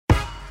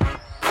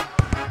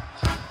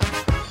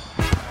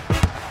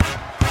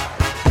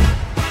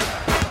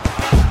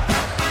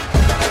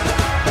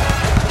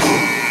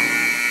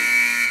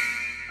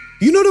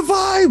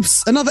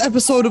vibes! Another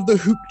episode of the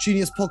Hoop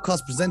Genius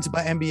podcast presented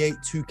by NBA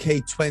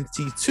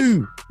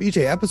 2K22.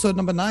 BJ, episode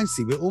number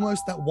 90. We're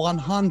almost at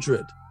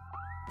 100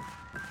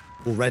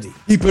 already.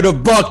 Keep it a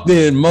buck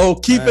then, Mo.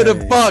 Keep it a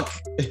buck.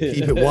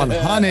 Keep it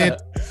 100. Now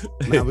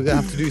we're going to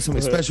have to do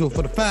something special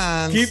for the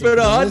fans. Keep it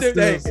 100.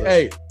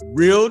 Hey,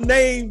 real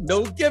name,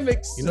 no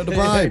gimmicks. You know the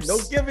vibes. No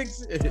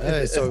gimmicks.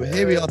 Hey, so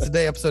here we are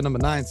today, episode number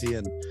 90,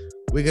 and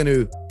we're going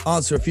to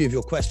answer a few of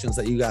your questions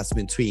that you guys have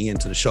been tweeting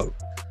into the show.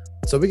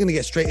 So we're going to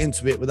get straight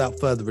into it without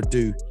further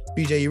ado.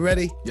 BJ, you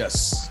ready?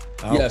 Yes.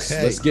 Okay. Yes.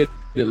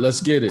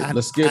 Let's get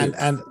it.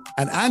 And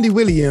Andy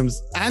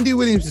Williams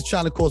is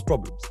trying to cause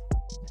problems.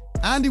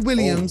 Andy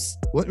Williams,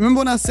 remember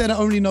when I said I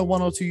only know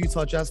one or two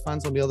Utah Jazz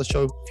fans on the other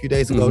show a few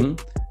days ago?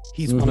 Mm-hmm.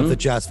 He's one of the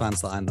Jazz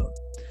fans that I know.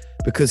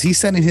 Because he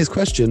sent in his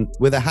question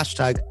with a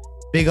hashtag,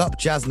 big up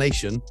Jazz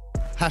Nation,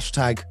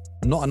 hashtag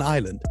not an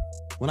island.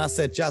 When I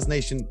said Jazz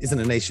Nation isn't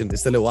a nation,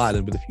 it's a little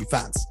island with a few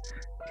fans.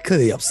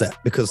 Clearly upset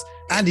because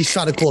Andy's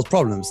trying to cause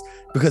problems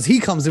because he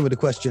comes in with the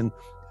question,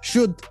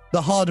 should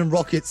the Harden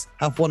Rockets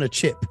have won a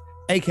chip?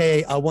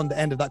 AKA, I want the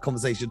end of that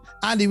conversation.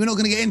 Andy, we're not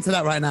going to get into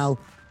that right now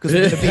because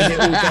we're going to be here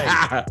all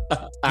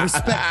day.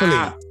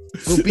 Respectfully,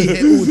 we'll be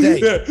here all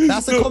day.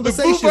 That's a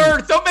conversation. The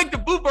Bluebirds, don't make the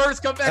Bluebirds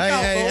come back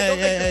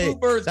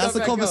out. That's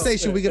a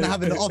conversation we're going to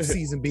have in the off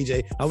season,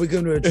 BJ, and we're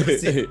going to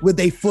address it with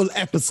a full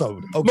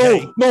episode.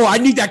 Okay, Mo, I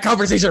need that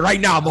conversation right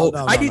now, Mo.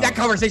 I need that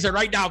conversation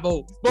right now,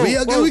 Mo.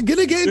 We're going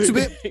to get into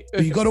it,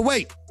 but you got to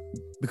wait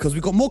because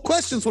we've got more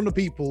questions from the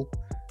people,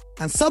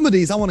 and some of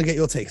these I want to get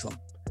your takes on.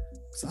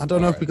 So I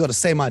don't know if we got the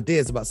same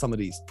ideas about some of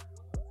these.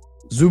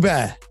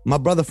 Zubair, my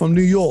brother from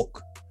New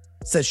York,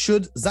 says,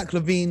 should Zach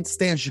LaVine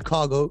stay in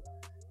Chicago?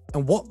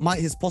 And what might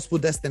his possible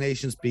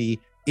destinations be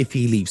if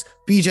he leaves?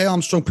 BJ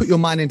Armstrong, put your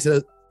mind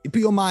into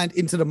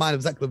the mind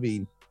of Zach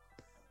LaVine.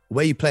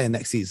 Where are you playing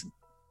next season?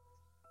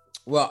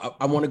 Well,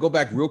 I want to go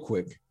back real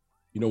quick.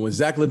 You know, when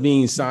Zach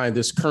LaVine signed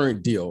this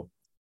current deal,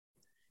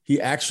 he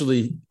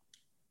actually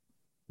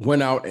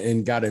went out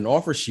and got an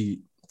offer sheet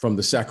from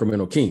the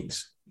Sacramento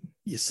Kings.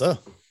 Yes, sir.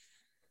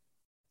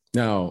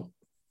 Now,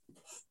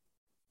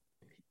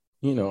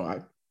 you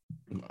know,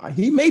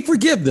 he may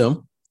forgive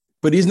them,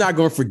 but he's not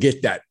going to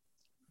forget that.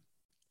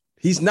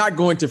 He's not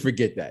going to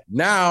forget that.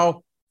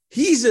 Now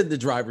he's in the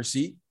driver's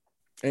seat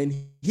and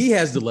he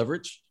has the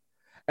leverage.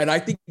 And I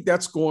think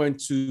that's going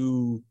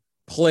to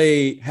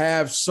play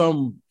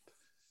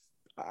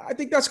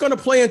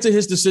into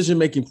his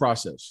decision-making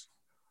process.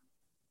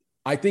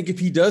 I think if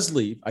he does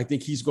leave, I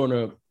think he's going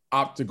to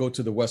opt to go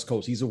to the West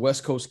Coast. He's a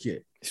West Coast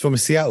kid. He's from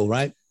Seattle,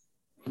 right?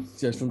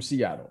 He's from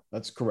Seattle.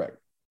 That's correct.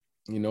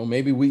 You know,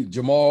 maybe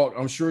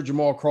I'm sure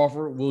Jamal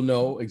Crawford will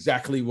know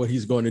exactly what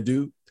he's going to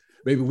do.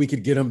 Maybe we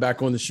could get him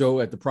back on the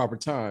show at the proper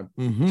time.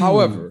 Mm-hmm.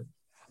 However,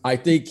 I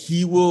think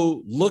he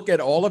will look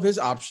at all of his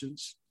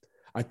options.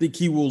 I think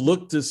he will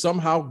look to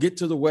somehow get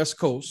to the West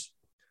Coast.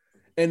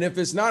 And if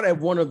it's not at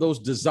one of those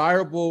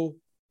desirable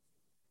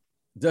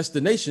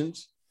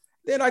destinations,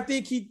 then I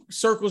think he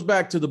circles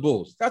back to the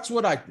Bulls. That's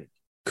what I think.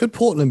 Could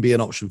Portland be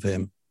an option for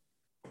him?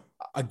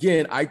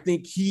 Again, I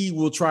think he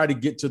will try to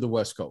get to the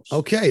West Coast.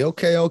 Okay.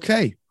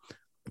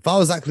 If I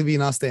was Zach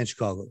LaVine, I'd stay in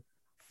Chicago.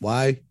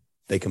 Why?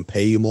 They can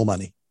pay you more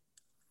money.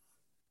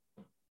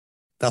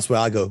 That's where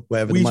I go,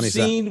 wherever the money's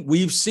at.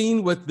 We've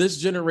seen with this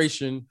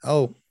generation.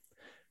 Oh,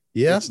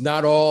 yeah. It's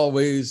not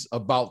always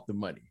about the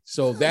money.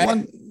 So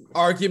that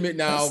argument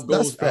now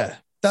goes fair. out.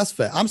 That's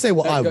fair. I'm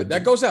saying I would.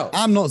 That goes out.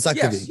 I'm not Zach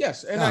LaVine.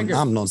 Yes. And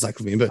I'm not Zach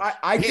LaVine, but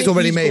I he's think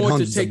already he's made going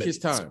hundreds to take of his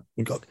time.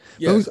 Okay.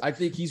 Yes, I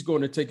think he's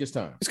going to take his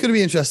time. It's going to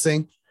be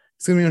interesting.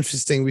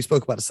 We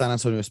spoke about the San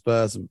Antonio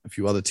Spurs and a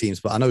few other teams,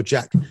 but I know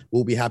Jack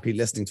will be happy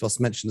listening to us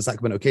mention the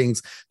Sacramento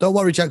Kings. Don't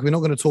worry, Jack. We're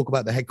not going to talk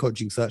about the head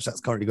coaching search that's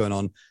currently going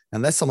on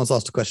unless someone's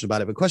asked a question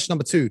about it. But question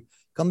number 2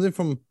 comes in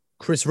from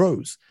Chris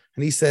Rose.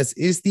 And he says,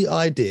 is the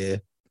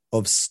idea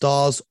of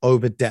stars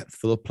over depth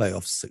for the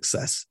playoff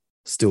success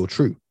still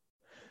true?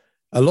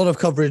 A lot of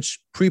coverage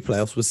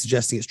pre-playoffs was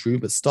suggesting it's true,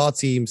 but star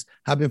teams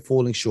have been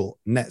falling short.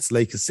 Nets,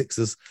 Lakers,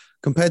 Sixers,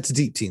 compared to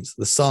deep teams,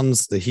 the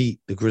Suns, the Heat,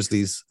 the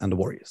Grizzlies, and the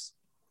Warriors.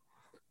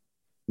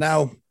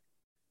 Now,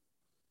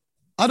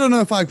 I don't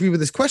know if I agree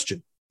with this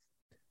question.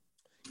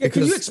 Yeah,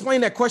 can you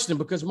explain that question?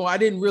 Because, Mo, I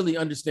didn't really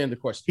understand the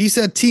question. He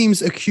said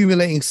teams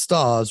accumulating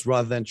stars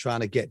rather than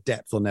trying to get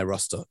depth on their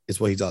roster is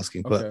what he's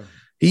asking. Okay. But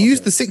he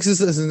used the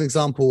Sixers as an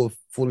example of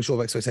falling short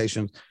of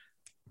expectations.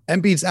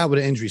 Embiid's out with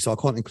an injury, so I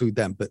can't include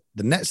them. But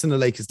the Nets and the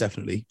Lakers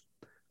definitely.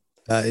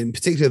 In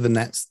particular, the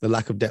Nets, the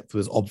lack of depth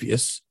was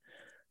obvious.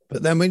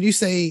 But then when you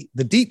say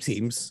the deep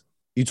teams,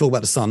 you talk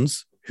about the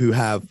Suns, who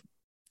have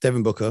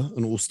Devin Booker,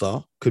 an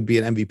all-star, could be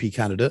an MVP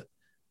candidate.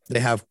 They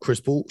have Chris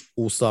Paul,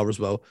 all-star as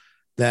well.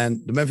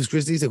 Then the Memphis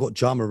Grizzlies, they've got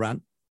Ja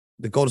Morant.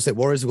 The Golden State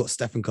Warriors have got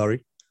Stephen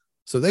Curry.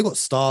 So they've got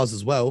stars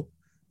as well.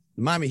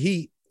 The Miami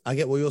Heat, I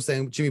get what you're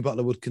saying. Jimmy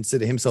Butler would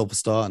consider himself a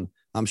star, and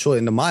I'm sure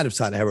in the mind of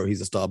Tyler Herro,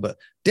 he's a star. But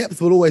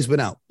depth will always win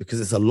out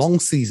because it's a long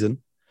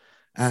season.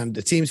 And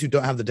the teams who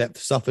don't have the depth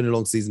suffer in a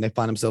long season. They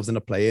find themselves in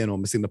a play-in or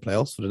missing the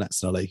playoffs for the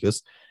Nets and the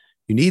Lakers.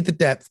 You need the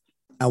depth.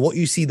 And what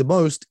you see the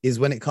most is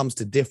when it comes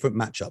to different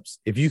matchups.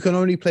 If you can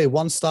only play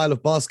one style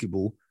of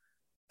basketball,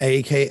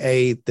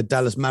 aka the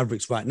Dallas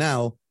Mavericks right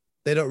now,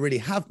 they don't really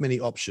have many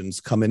options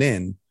coming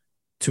in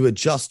to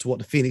adjust to what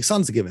the Phoenix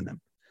Suns are giving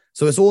them.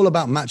 So it's all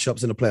about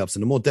matchups in the playoffs.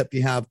 And the more depth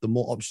you have, the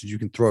more options you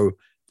can throw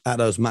at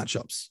those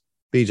matchups.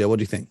 BJ, what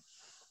do you think?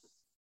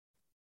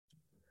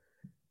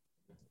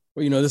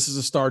 Well, this is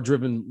a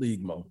star-driven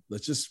league, Mo.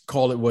 Let's just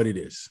call it what it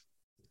is.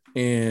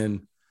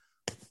 And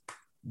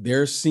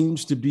there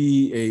seems to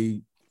be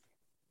a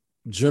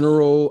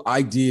general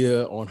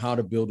idea on how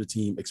to build a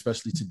team,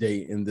 especially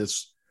today in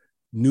this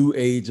new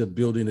age of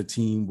building a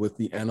team with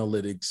the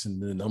analytics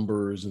and the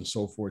numbers and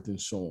so forth and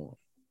so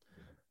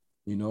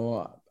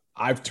on.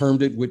 I've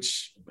termed it,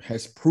 which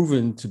has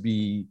proven to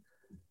be,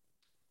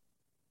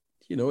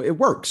 it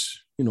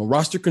works.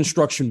 Roster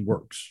construction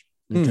works,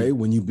 okay,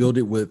 when you build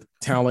it with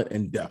talent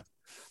and depth.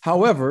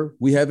 However,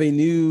 we have a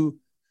new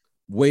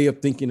way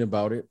of thinking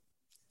about it,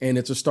 and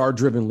it's a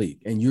star-driven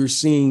league. And you're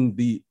seeing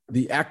the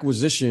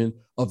acquisition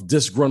of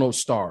disgruntled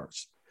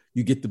stars.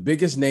 You get the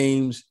biggest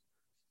names,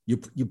 you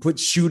put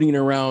shooting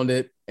around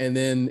it, and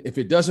then if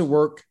it doesn't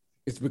work,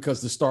 it's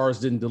because the stars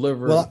didn't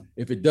deliver. Well,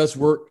 if it does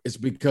work, it's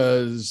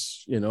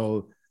because,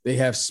 they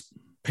have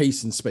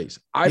pace and space.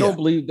 I don't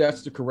believe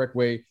that's the correct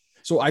way.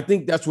 So I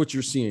think that's what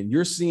you're seeing.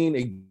 You're seeing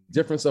a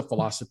difference of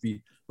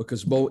philosophy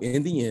because, Mo,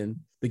 in the end,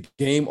 the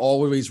game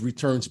always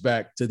returns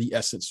back to the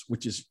essence,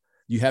 which is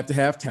you have to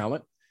have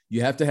talent,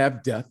 you have to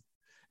have depth,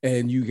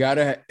 and you got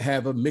to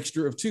have a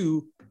mixture of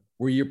two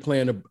where you're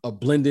playing a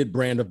blended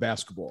brand of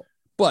basketball.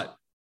 But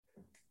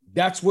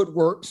that's what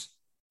works.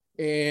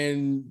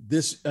 And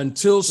this,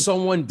 until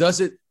someone does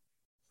it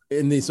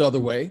in this other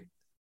way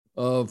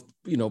of,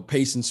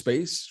 pace and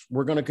space,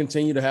 we're going to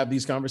continue to have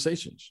these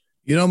conversations.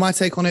 My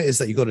take on it is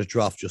that you got to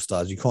draft your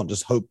stars. You can't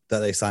just hope that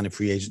they sign in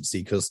free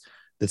agency because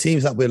the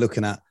teams that we're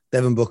looking at,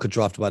 Devin Booker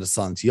drafted by the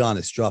Suns,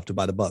 Giannis drafted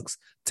by the Bucks,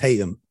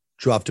 Tatum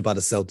drafted by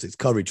the Celtics,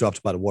 Curry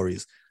drafted by the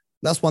Warriors.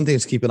 That's one thing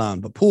to keep an eye on.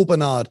 But Paul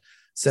Bernard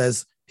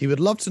says he would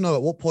love to know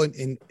at what point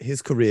in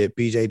his career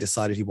BJ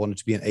decided he wanted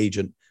to be an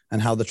agent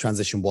and how the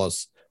transition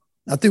was.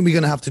 I think we're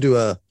going to have to do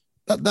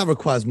that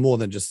requires more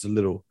than just a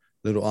little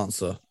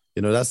answer.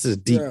 That's a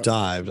deep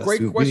dive.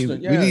 Great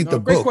question. We need the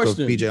book of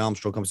BJ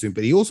Armstrong coming soon.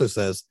 But he also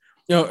says,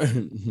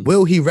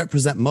 will he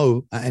represent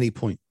Mo at any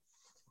point?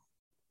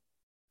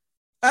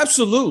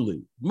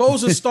 Absolutely.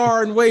 Mo's a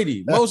star and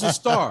weighty. Mo's a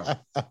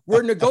star.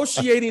 We're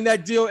negotiating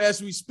that deal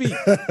as we speak.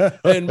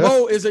 And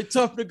Mo is a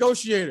tough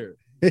negotiator.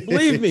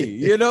 Believe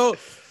me,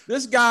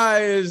 this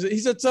guy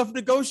he's a tough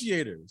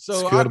negotiator.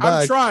 So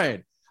I'm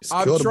trying.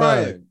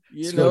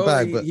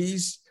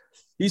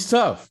 He's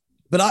tough.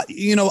 But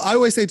I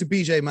always say to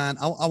BJ, man,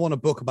 I want a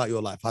book about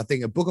your life. I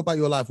think a book about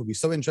your life would be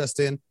so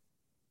interesting.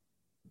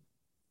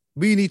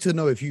 We need to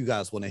know if you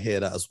guys want to hear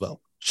that as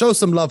well. Show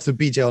some love to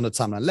BJ on the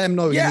timeline. Let him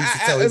know. Yeah,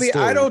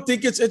 I don't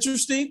think it's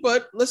interesting,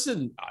 but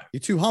listen, you're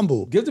too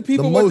humble. Give the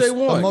people what they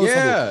want.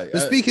 Yeah.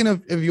 But speaking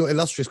of your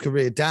illustrious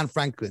career, Dan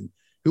Franklin,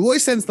 who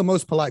always sends the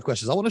most polite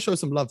questions. I want to show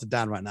some love to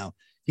Dan right now.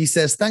 He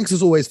says, thanks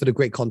as always for the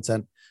great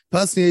content.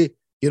 Personally,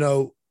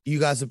 you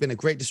guys have been a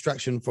great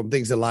distraction from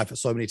things in life at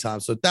so many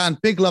times. So Dan,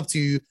 big love to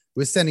you.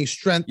 We're sending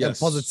strength and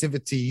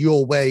positivity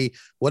your way.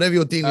 Whatever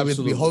you're dealing with,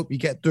 we hope you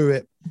get through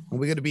it. And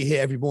we're going to be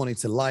here every morning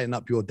to lighten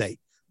up your day.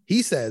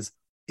 He says,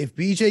 if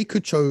BJ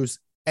could choose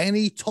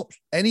any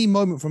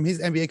moment from his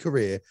NBA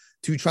career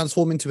to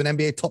transform into an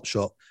NBA top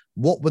shot,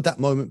 what would that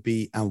moment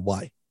be and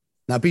why?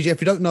 Now, BJ,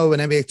 if you don't know, an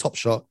NBA top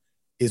shot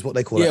is what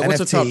they call an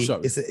NFT. A top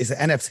shot? It's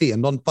an NFT, a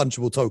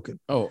non-fungible token.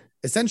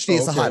 Essentially,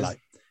 it's a highlight.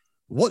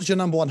 What's your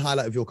number one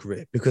highlight of your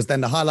career? Because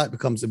then the highlight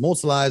becomes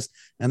immortalized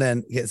and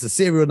then gets a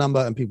serial number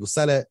and people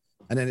sell it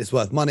and then it's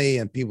worth money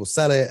and people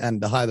sell it.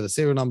 And the higher the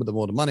serial number, the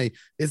more the money.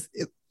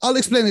 I'll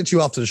explain it to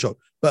you after the show.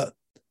 But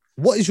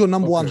what is your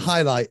number one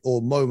highlight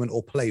or moment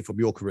or play from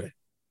your career?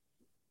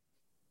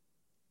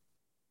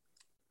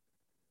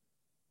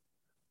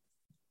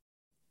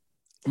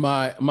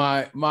 My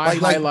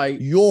highlight. Like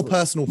your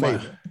personal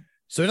favorite.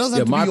 So it doesn't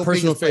have to be your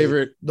personal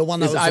favorite. The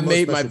one that was I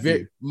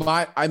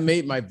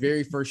made my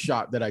very first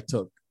shot that I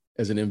took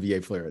as an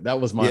NBA player. That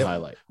was my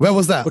highlight. Where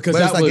was that? Because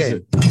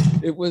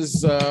it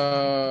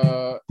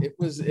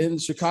was in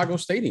Chicago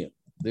Stadium,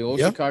 the old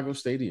Chicago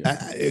Stadium.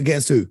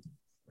 Against who?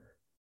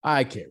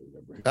 I can't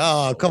remember.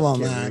 Oh, come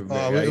on, man.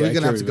 We're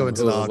gonna have to go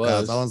into the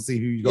archives. I want to see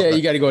who you got. Yeah,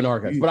 you got to go in the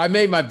archives. But I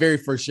made my very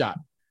first shot.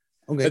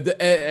 Okay,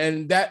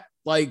 and that,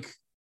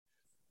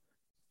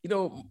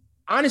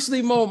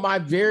 honestly, Mo, my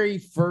very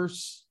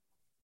first.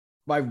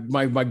 My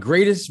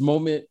greatest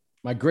moment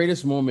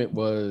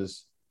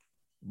was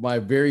my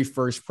very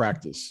first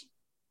practice.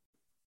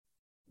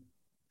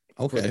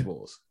 Okay. For the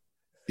Bulls.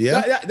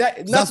 Yeah.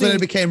 That's when it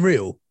became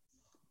real.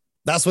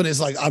 That's when it's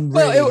like, I'm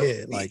really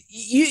here. Like,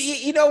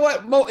 you know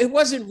what, Mo, it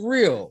wasn't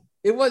real.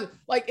 It was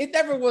like, it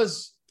never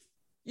was,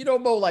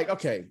 Mo, like,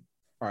 okay,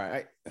 all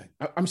right.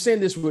 I'm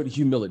saying this with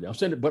humility. I'm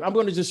saying it, but I'm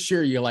going to just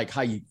share you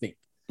how you think.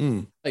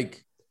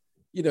 Like,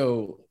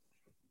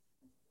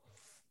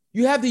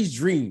 you have these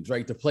dreams,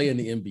 right, to play in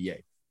the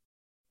NBA.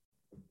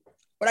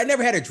 but I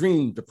never had a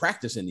dream to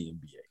practice in the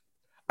NBA.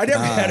 I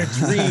never had a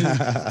dream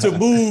to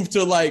move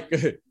to like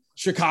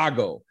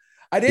Chicago.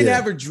 I didn't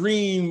have a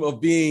dream of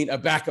being a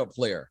backup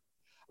player.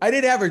 I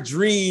didn't have a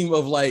dream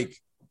of like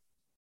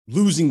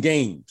losing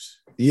games.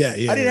 I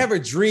didn't have a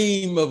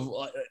dream of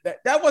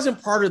that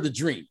wasn't part of the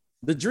dream.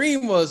 The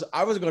dream was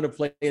I was going to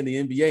play in the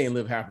NBA and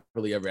live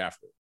happily ever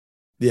after.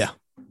 Yeah.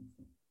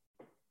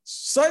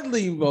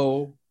 Suddenly,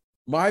 Mo,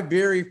 my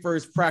very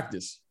first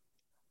practice,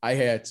 I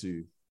had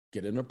to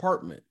get an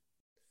apartment.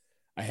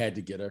 I had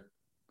to get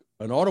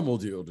an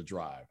automobile to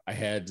drive. I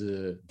had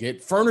to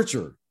get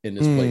furniture in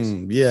this place.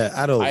 Yeah,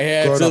 I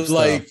had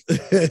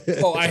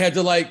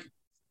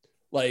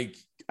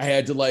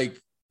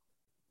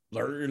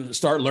to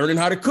start learning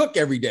how to cook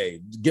every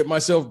day, get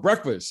myself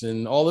breakfast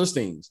and all those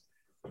things.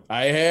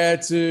 I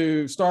had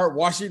to start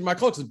washing my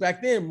clothes.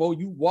 Back then, Mo,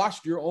 you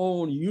washed your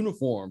own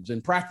uniforms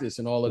and practice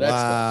and all of that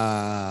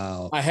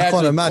stuff. I had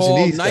to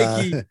call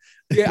Nike.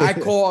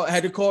 I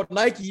had to call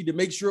Nike to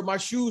make sure my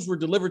shoes were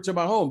delivered to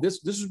my home. This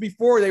was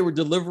before they were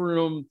delivering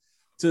them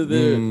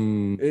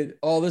to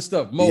all this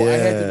stuff. Mo, I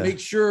had to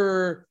make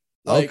sure.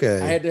 I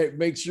had to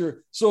make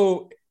sure.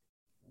 So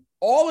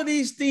all of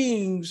these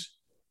things,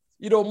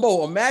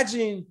 Mo,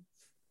 imagine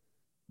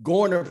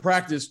going to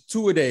practice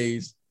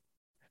 2-a-days.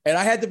 And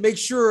I had to make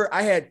sure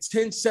I had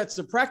 10 sets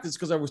of practice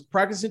because I was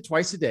practicing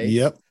twice a day.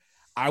 Yep.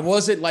 I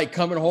wasn't like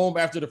coming home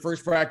after the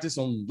first practice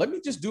on, let me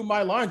just do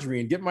my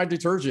laundry and get my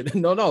detergent.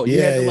 No. You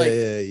had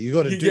to you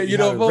got to do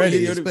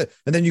it.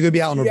 And then you're going to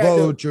be out on the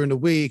road during the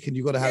week and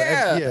you got to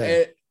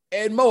have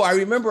And Mo, I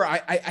remember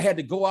I had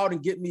to go out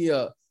and get me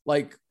a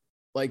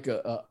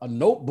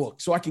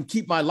notebook so I can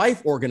keep my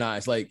life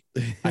organized. Like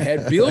I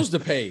had bills to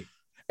pay.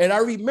 And I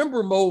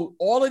remember, Mo,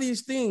 all of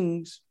these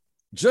things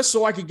just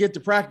so I could get to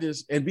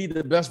practice and be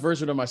the best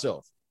version of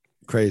myself.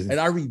 Crazy. And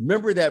I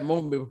remember that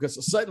moment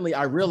because suddenly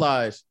I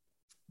realized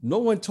no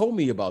one told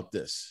me about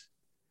this.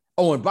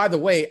 Oh, and by the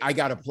way, I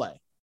got to play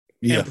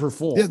and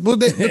perform. Yeah, well,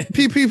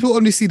 people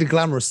only see the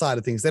glamorous side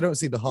of things. They don't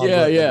see the hard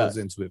work that goes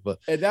into it. But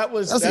and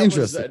that's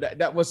interesting.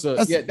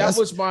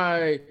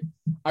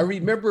 I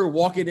remember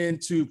walking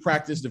into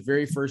practice the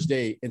very first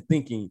day and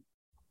thinking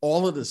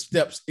all of the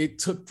steps it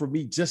took for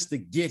me just to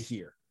get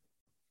here.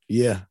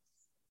 Yeah.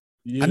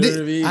 You know what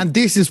I mean? And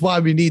this is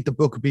why we need the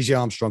book of BJ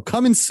Armstrong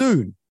coming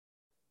soon,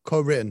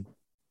 co-written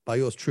by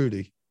yours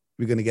truly.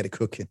 We're going to get it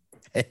cooking.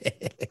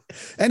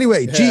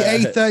 Anyway,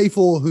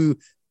 GA34, who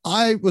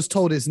I was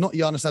told is not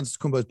Giannis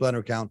Antetokounmpo's burner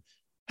account,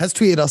 has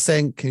tweeted us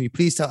saying, "Can you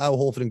please tell Al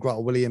Horford and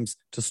Grant Williams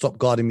to stop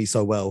guarding me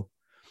so well?"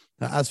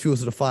 That adds fuel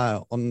to the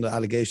fire on the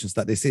allegations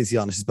that this is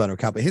Giannis's burner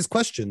account. But his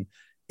question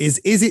is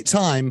it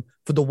time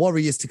for the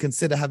Warriors to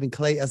consider having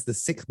Klay as the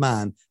sixth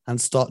man and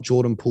start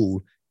Jordan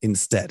Poole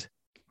instead?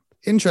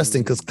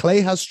 Interesting, because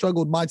Klay has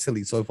struggled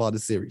mightily so far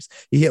this series.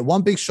 He hit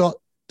one big shot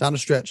down the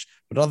stretch,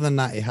 but other than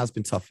that, it has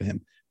been tough for him.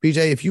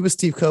 BJ, if you were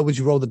Steve Kerr, would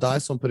you roll the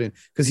dice on putting?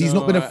 Because he's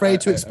not been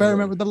afraid to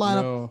experiment with the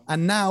lineup. No.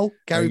 And now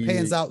Gary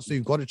Payton's out, so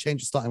you've got to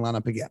change the starting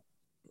lineup again.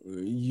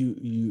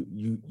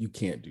 You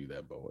can't do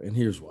that, Bo. And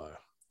here's why.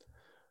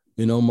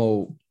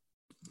 Mo,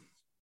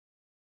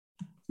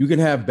 you can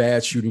have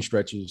bad shooting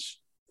stretches.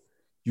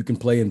 You can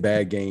play in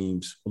bad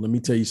games. But let me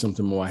tell you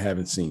something more I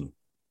haven't seen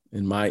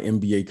in my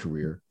NBA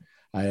career.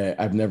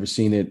 I've never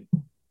seen it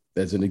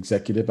as an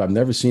executive. I've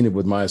never seen it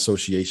with my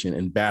association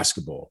in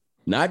basketball,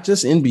 not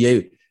just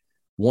NBA.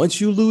 Once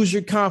you lose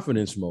your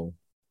confidence, Mo,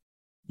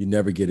 you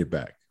never get it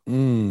back.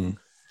 Now,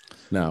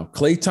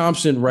 Klay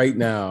Thompson right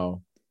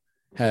now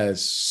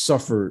has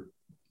suffered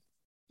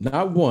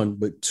not one,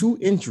 but 2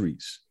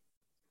 injuries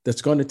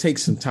that's going to take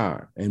some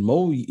time. And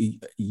Mo,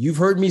 you've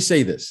heard me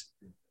say this.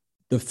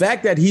 The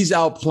fact that he's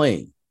out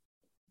playing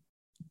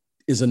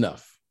is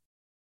enough.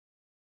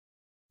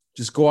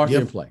 Just go out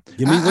there and play.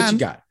 Give me what you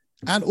got.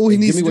 And all he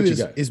needs to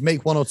do is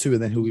make 1 or 2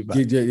 and then he'll be back.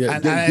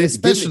 And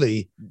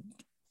especially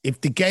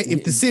if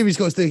the series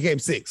goes to game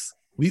 6,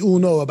 we all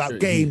know about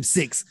game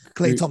 6,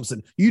 Klay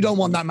Thompson. You don't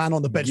want that man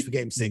on the bench for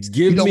game 6.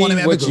 Give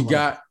me what you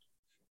got.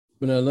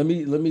 But let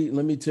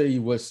me tell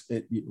you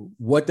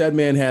what that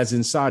man has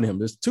inside him.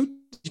 There's 2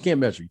 you can't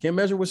measure. You can't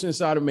measure what's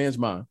inside a man's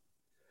mind,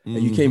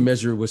 and you can't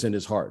measure what's in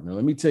his heart. Now,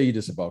 let me tell you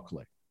this about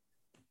Klay.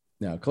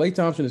 Now, Klay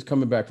Thompson is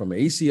coming back from an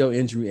ACL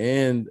injury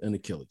and an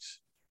Achilles.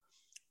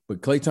 But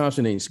Klay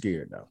Thompson ain't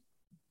scared now.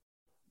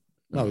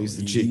 No, he's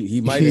the G.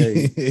 He might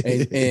and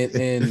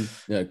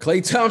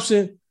Klay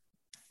Thompson,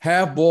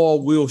 half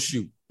ball will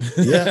shoot.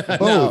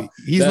 Yeah,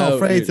 he's not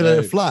afraid to let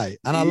it fly.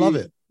 And I love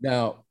it.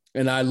 Now,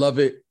 and I love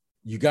it.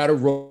 You got to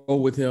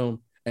roll with him.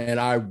 And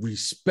I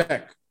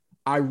respect,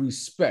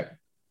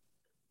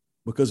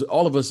 because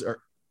all of us are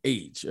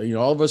age.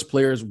 All of us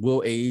players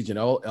will age and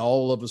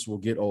all of us will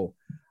get old.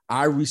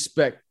 I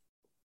respect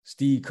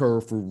Steve Kerr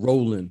for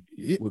rolling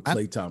with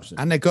Klay Thompson.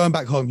 And they're going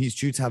back home. He's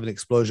due to have an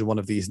explosion one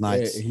of these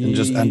nights and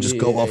just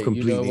go off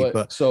completely.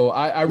 But so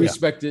I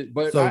respect it.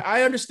 But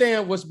I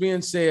understand what's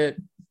being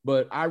said,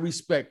 but I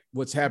respect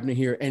what's happening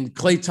here. And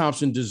Klay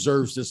Thompson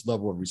deserves this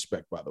level of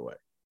respect, by the way.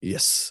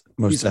 Yes,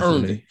 most He's definitely.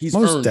 earned it. He's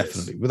most earned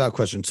definitely, this. without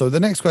question. So the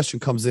next question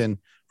comes in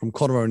from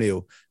Connor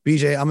O'Neill.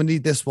 BJ, I'm gonna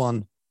need this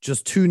one.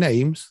 Just 2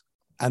 names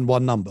and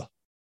 1 number.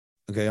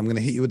 Okay, I'm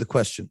gonna hit you with the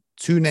question.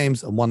 2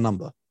 names and 1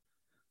 number.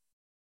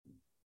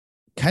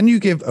 Can you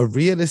give a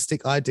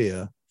realistic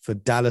idea for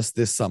Dallas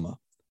this summer?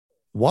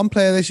 1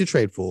 player they should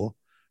trade for,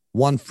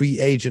 1 free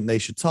agent they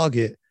should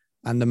target,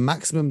 and the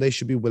maximum they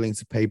should be willing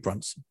to pay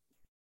Brunson.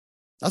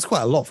 That's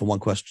quite a lot for one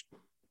question.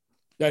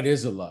 That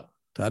is a lot.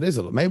 That is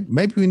a lot.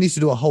 Maybe we need to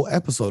do a whole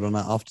episode on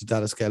that after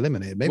Dallas get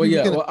eliminated. Maybe we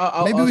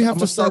have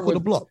to circle the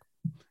block.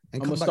 I'm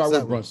going to start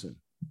with Brunson.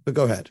 But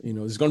go ahead. You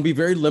know, it's going to be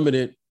very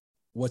limited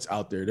what's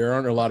out there. There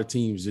aren't a lot of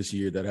teams this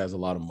year that has a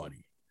lot of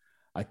money.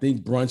 I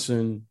think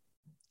Brunson,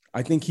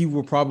 he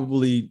will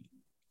probably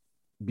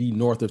be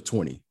north of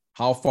 20.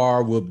 How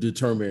far will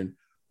determine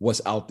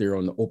what's out there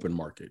on the open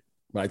market.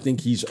 But I think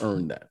he's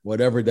earned that,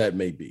 whatever that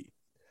may be.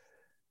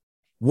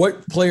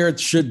 What player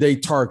should they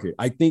target?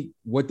 I think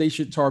what they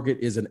should target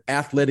is an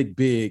athletic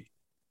big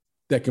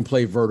that can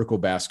play vertical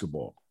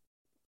basketball.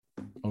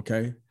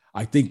 Okay.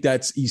 I think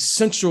that's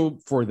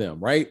essential for them,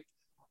 right?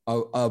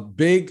 A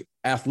big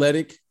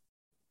athletic,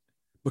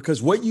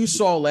 because what you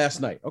saw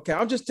last night, okay,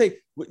 I'll just take,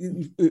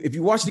 if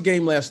you watched the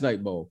game last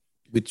night, Mo,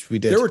 which we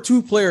did, there were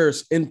 2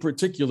 players in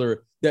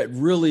particular that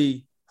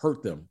really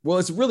hurt them. Well,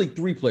 it's really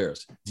 3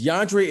 players.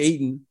 DeAndre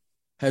Ayton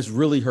has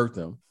really hurt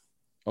them.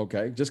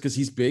 Okay, just because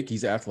he's big,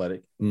 he's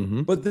athletic.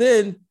 Mm-hmm. But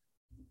then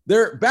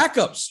their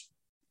backups,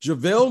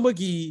 JaVale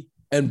McGee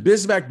and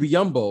Bismack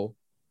Biyombo,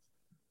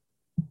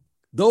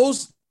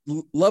 those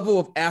level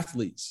of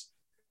athletes,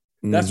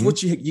 that's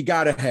what you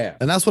got to have.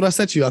 And that's what I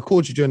said to you. I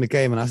called you during the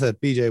game and I said,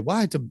 BJ,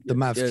 why do the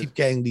Mavs keep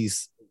getting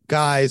these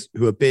guys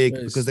who are big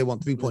because they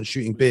want 3-point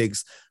shooting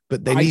bigs,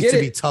 but they need to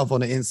be tough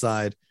on the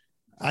inside?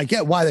 I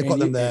get why they've got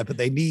them there, but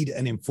they need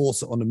an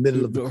enforcer on the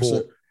middle of the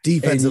court.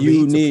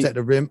 Defensively to protect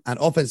the rim, and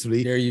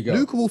offensively, there you go.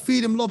 Luka will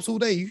feed him lobs all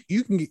day.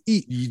 You can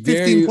eat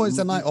 15 points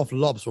a night off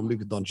lobs from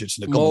Luka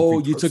Doncic. Mo,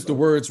 you took the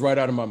words right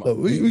out of my mouth. So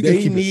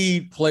they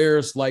need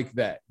players like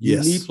that. You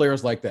need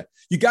players like that.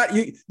 You got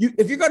you.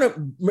 If you're gonna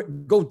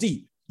go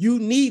deep, you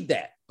need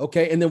that.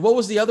 Okay. And then what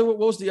was the other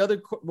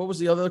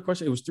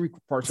question? It was 3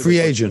 parts. Free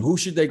agent. Who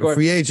should they go?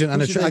 Free agent,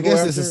 and I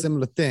guess it's a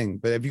similar thing.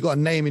 But have you got a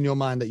name in your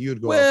mind that you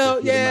would go?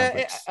 Well,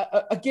 yeah.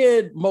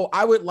 Again, Mo,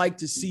 I would like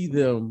to see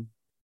them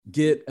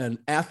get an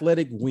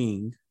athletic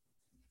wing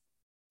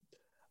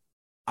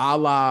a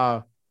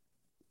la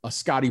a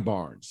Scotty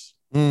Barnes.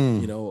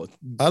 You know,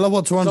 I love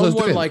what Toronto's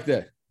doing. Like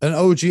that. An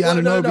OG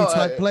Anunoby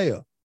type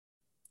player.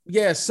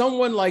 Yeah,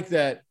 someone like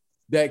that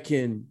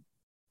can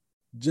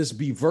just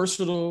be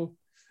versatile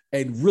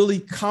and really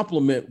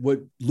complement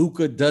what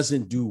Luka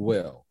doesn't do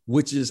well,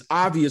 which is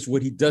obvious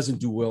what he doesn't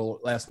do well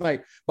last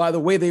night. By the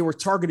way, they were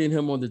targeting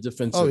him on the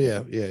defensive. Oh,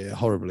 yeah.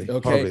 Horribly.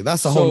 Okay. Horribly.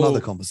 That's a whole nother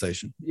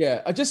conversation.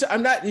 Yeah.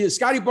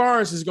 Scotty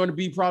Barnes is going to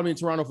be probably in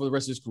Toronto for the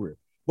rest of his career.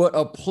 But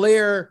a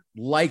player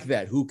like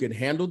that who can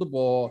handle the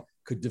ball,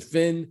 could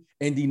defend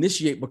and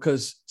initiate,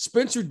 because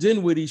Spencer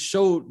Dinwiddie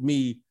showed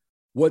me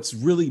what's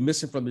really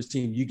missing from this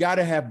team. You got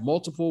to have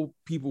multiple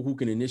people who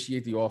can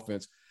initiate the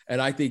offense.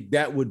 And I think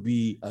that would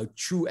be a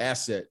true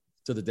asset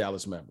to the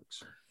Dallas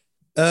Mavericks.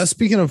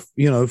 Speaking of,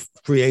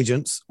 free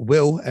agents,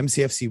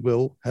 MCFC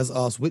Will has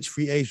asked which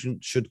free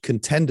agent should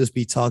contenders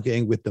be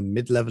targeting with the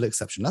mid-level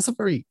exception. That's a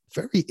very,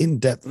 very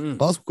in-depth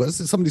basketball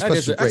question. Some of these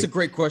questions that's a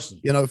great question.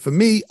 For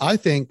me, I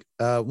think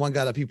one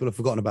guy that people have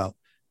forgotten about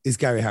is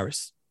Gary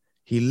Harris.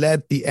 He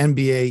led the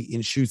NBA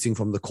in shooting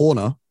from the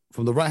corner,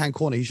 from the right-hand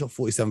corner. He shot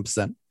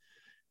 47%.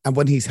 And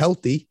when he's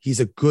healthy, he's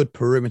a good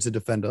perimeter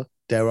defender.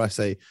 Dare I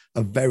say,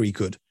 a very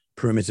good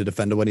perimeter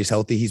defender when he's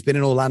healthy. He's been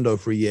in Orlando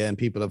for a year and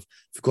people have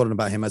forgotten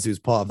about him as he was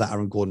part of that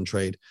Aaron Gordon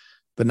trade.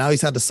 But now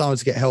he's had the summer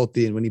to get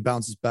healthy. And when he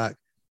bounces back,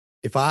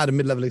 if I had a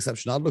mid-level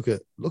exception, I'd look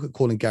at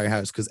calling Gary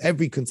Harris, because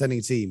every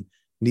contending team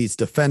needs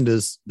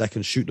defenders that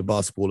can shoot the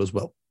basketball as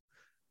well.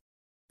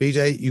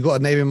 BJ, you got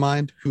a name in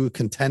mind? Who are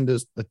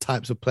contenders, the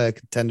types of player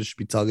contenders should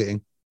be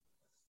targeting?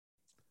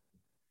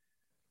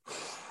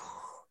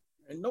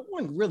 And no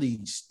one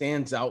really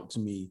stands out to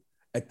me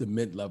at the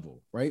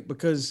mid-level, right?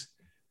 Because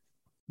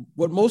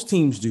what most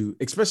teams do,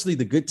 especially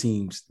the good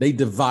teams, they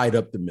divide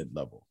up the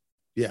mid-level.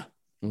 Yeah.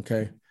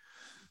 Okay.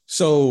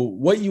 So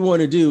what you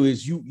want to do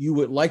is you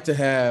would like to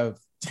have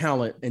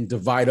talent and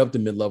divide up the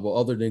mid-level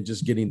other than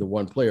just getting the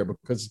one player,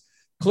 because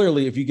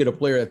clearly if you get a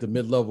player at the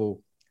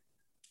mid-level,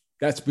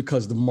 that's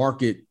because the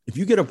market, if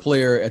you get a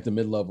player at the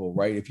mid-level,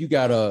 right? If you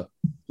got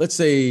let's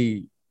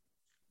say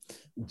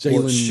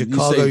Jalen,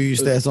 Chicago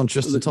used theirs on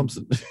Tristan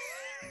Thompson.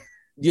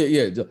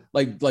 Yeah.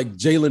 Like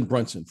Jalen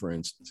Brunson, for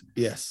instance.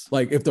 Yes.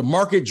 Like if the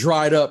market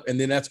dried up and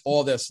then that's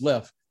all that's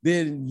left,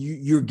 then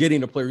you're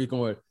getting a player you're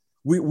going,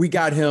 we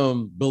got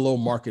him below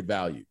market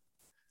value.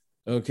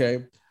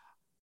 Okay.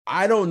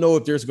 I don't know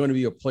if there's going to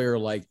be a player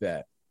like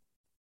that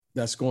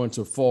that's going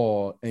to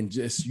fall and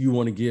just you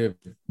want to give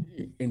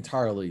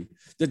entirely.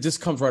 That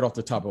just comes right off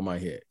the top of my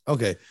head.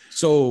 Okay.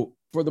 So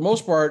for the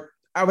most part,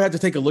 I would have to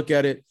take a look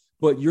at it,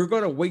 but you're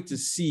going to wait to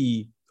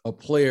see a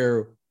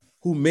player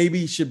who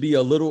maybe should be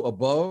a little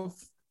above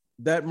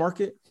that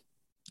market,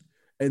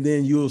 and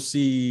then you'll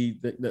see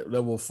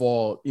that will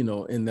fall,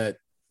 in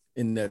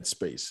that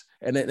space.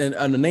 And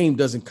the name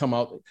doesn't come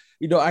out.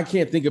 I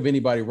can't think of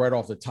anybody right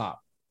off the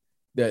top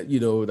that,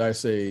 that I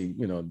say,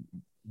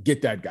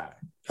 get that guy.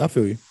 I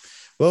feel you.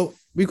 Well,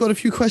 we've got a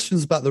few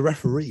questions about the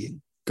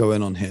refereeing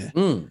going on here.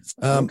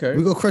 Okay.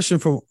 We've got a question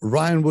from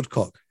Ryan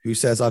Woodcock, who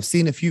says, I've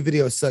seen a few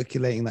videos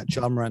circulating that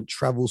Ja Morant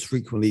travels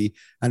frequently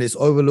and is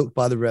overlooked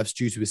by the refs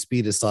due to his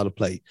speed and style of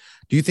play.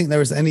 Do you think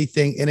there is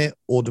anything in it,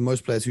 or do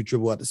most players who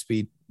dribble at the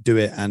speed do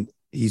it and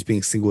he's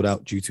being singled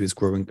out due to his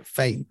growing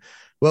fame?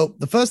 Well,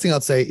 the first thing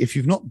I'd say, if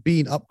you've not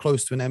been up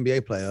close to an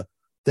NBA player,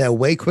 they're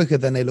way quicker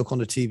than they look on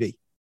the TV.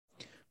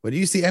 When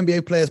you see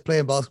NBA players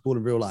playing basketball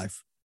in real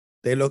life,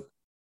 they look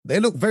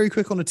very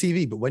quick on the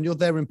TV, but when you're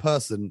there in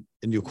person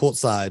and you're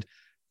courtside,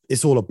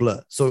 it's all a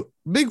blur. So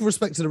big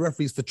respect to the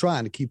referees for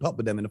trying to keep up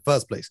with them in the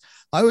first place.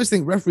 I always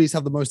think referees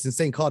have the most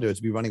insane cardio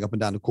to be running up and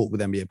down the court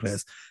with NBA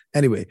players.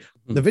 Anyway,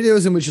 the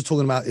videos in which you're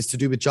talking about is to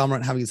do with Ja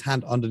Morant having his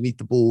hand underneath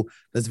the ball.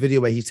 There's a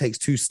video where he takes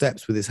 2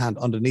 steps with his hand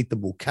underneath the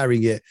ball,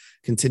 carrying it,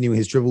 continuing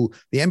his dribble.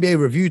 The NBA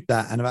reviewed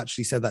that and have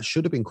actually said that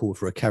should have been called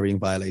for a carrying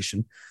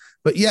violation.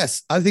 But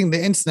yes, I think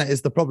the internet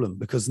is the problem,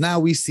 because now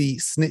we see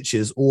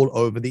snitches all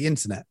over the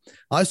internet.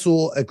 I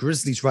saw a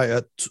Grizzlies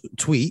writer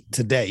tweet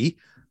today.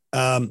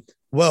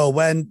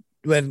 When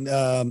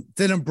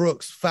Dillon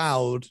Brooks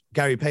fouled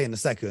Gary Payton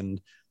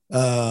II,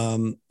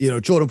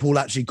 Jordan Poole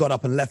actually got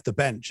up and left the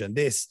bench, and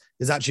this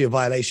is actually a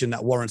violation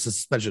that warrants a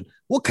suspension.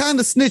 What kind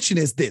of snitching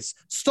is this?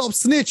 Stop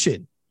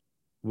snitching.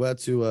 Word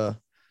to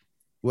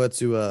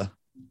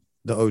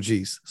the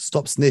OGs.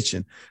 Stop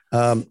snitching.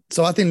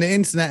 So I think the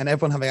internet and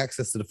everyone having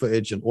access to the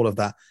footage and all of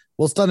that,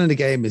 what's done in the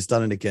game is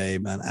done in the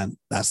game, and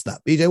that's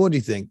that. BJ, what do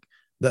you think?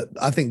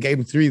 I think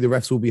game 3, the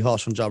refs will be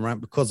harsh on Ja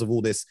Morant because of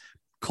all this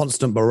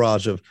constant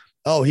barrage of,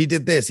 oh, he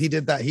did this, he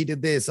did that, he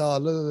did this. Oh,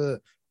 blah, blah, blah.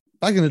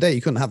 Back in the day,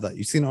 you couldn't have that.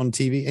 You've seen it on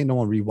TV. Ain't no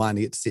one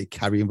rewinding it to see a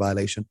carrying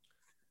violation.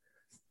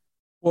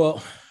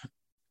 Well,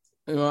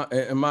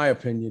 in my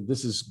opinion,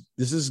 this is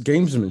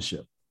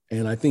gamesmanship.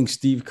 And I think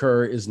Steve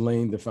Kerr is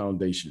laying the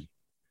foundation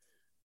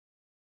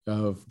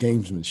of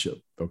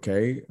gamesmanship.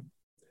 Okay.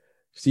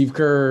 Steve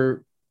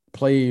Kerr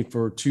played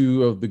for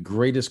 2 of the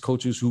greatest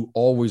coaches who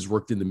always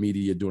worked in the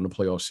media during the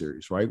playoff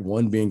series, right?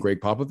 One being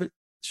Greg Popovich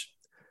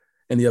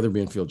and the other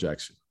being Phil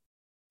Jackson.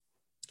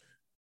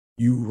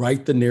 You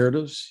write the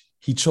narratives.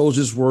 He chose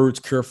his words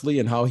carefully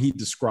in how he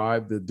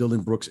described the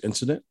Dillon Brooks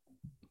incident.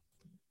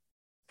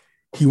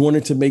 He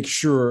wanted to make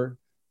sure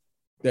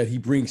that he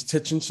brings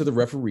attention to the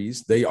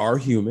referees. They are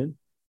human.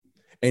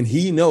 And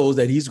he knows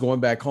that he's going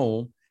back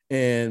home,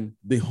 and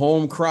the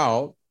home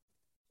crowd,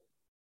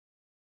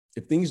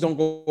 if things don't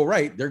go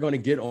right, they're going to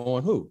get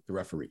on who? The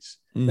referees.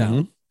 Mm-hmm.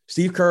 Now,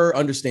 Steve Kerr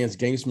understands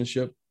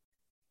gamesmanship.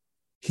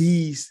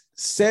 He's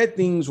said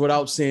things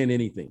without saying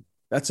anything.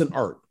 That's an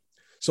art.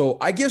 So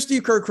I give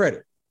Steve Kerr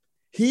credit.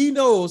 He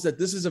knows that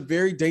this is a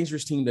very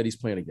dangerous team that he's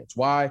playing against.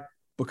 Why?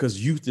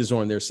 Because youth is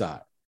on their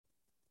side.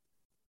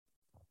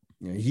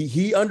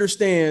 He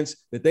understands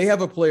that they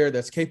have a player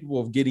that's capable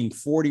of getting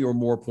 40 or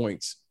more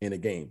points in a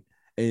game.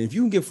 And if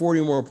you can get 40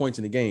 or more points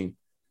in a game,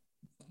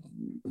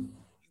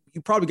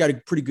 you probably got a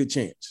pretty good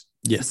chance.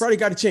 Yes. You probably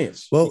got a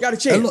chance. Well, you got a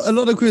chance. A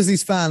lot of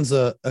Grizzlies fans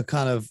are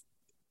kind of,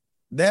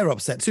 they're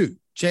upset too.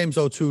 James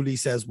O'Toole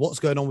says, what's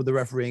going on with the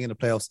refereeing in the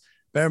playoffs?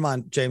 Bear in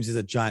mind, James is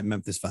a giant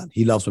Memphis fan.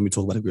 He loves when we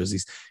talk about the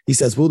Grizzlies. He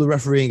says, will the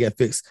refereeing get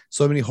fixed?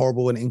 So many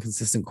horrible and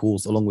inconsistent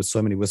calls along with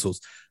so many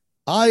whistles.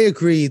 I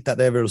agree that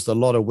there is a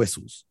lot of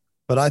whistles,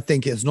 but I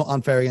think it's not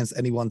unfair against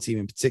any one team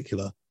in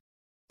particular.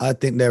 I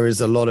think there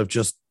is a lot of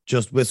just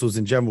whistles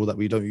in general that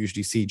we don't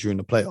usually see during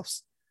the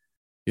playoffs.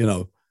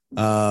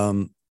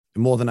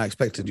 More than I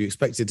expected. You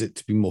expected it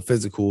to be more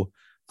physical.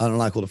 I don't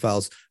like all the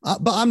fouls.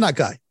 But I'm that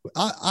guy.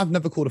 I've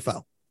never called a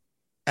foul.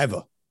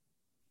 Ever.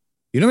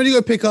 When you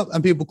go pick up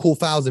and people call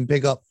fouls and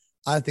pick up,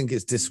 I think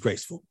it's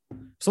disgraceful. If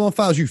someone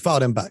fouls you, foul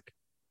them back.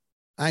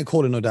 I ain't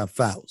calling no damn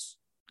fouls.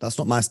 That's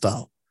not my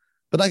style.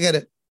 But I get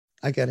it.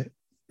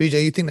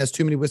 BJ, you think there's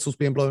too many whistles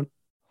being blown?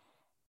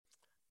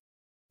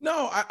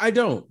 No, I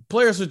don't.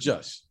 Players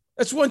adjust.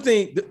 That's one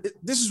thing.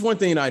 This is one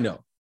thing I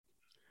know.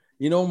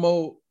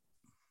 Mo,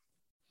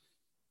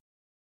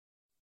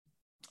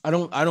 I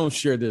don't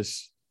share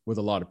this with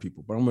a lot of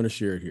people, but I'm going to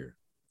share it here.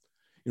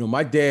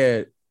 My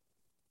dad,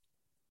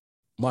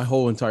 my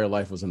whole entire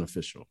life was an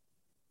official.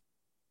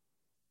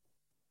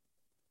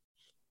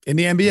 In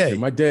the NBA?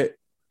 My dad,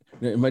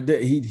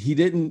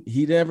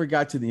 he never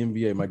got to the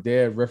NBA. My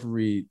dad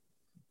refereed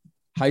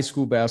high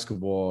school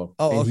basketball.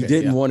 And he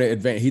didn't want to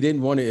advance. He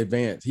didn't want to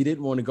advance. He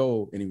didn't want to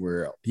go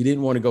anywhere else. He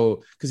didn't want to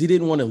go because he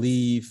didn't want to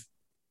leave.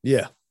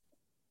 Yeah.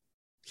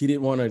 He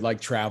didn't want to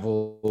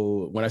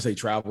travel. When I say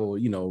travel,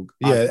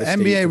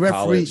 NBA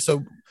referees.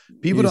 So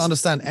people don't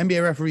understand.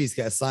 NBA referees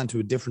get assigned to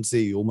a different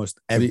city almost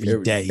every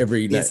day.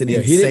 It's an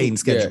insane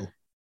schedule.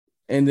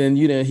 And then,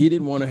 he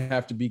didn't want to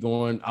have to be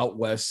going out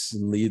west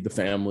and leave the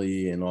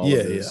family and all of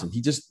this. Yeah. And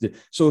he just did.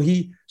 So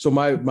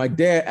my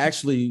dad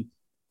actually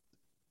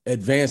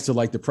advanced to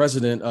the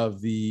president of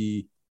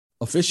the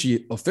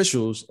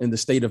officials in the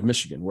state of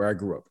Michigan, where I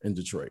grew up in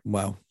Detroit.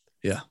 Wow.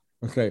 Yeah.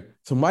 Okay.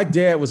 So my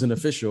dad was an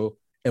official,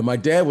 and my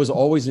dad was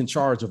always in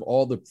charge of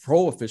all the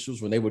pro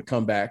officials when they would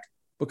come back,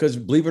 because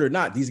believe it or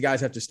not, these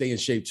guys have to stay in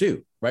shape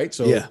too, right?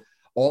 So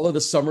all of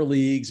the summer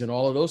leagues and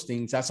all of those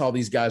things, that's how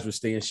these guys would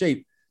stay in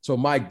shape. So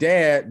my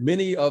dad,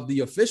 many of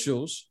the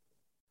officials,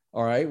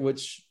 all right,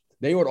 which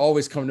they would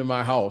always come to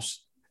my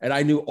house, and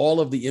I knew all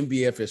of the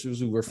NBA officials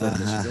who were from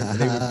Michigan, and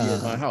they would be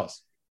at my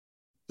house.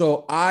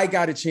 So I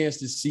got a chance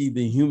to see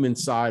the human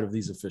side of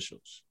these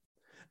officials.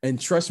 And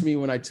trust me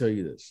when I tell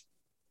you this,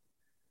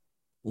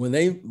 when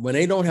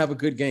they don't have a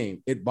good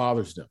game, it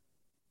bothers them.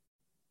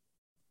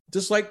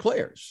 Just like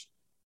players.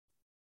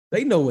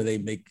 They know when they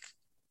make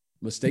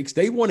mistakes,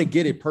 they want to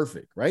get it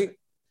perfect, right?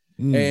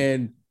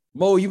 And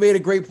Mo, you made a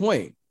great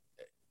point.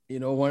 You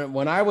know,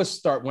 when I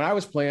first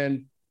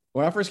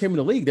came in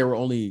the league, there were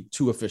only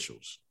 2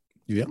 officials.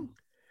 Yeah.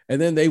 And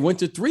then they went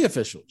to 3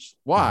 officials.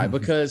 Why?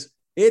 Because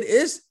it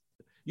is,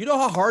 you know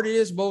how hard it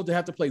is, Mo, to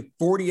have to play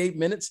 48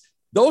 minutes?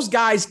 Those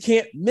guys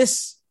can't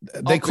miss.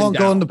 They can't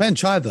go on the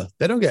bench either.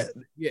 They don't get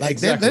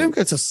exactly. they don't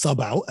get to sub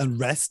out and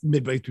rest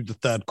midway through the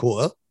third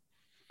quarter.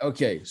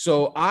 Okay.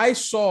 So I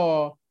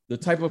saw the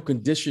type of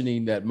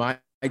conditioning that my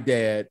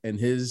dad and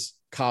his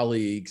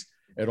colleagues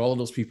and all of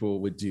those people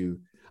would do.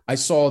 I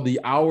saw the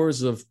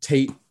hours of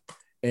tape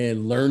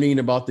and learning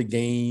about the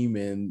game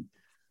and,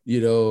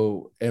 you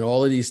know, and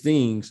all of these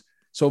things.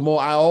 So Mo,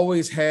 I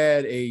always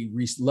had a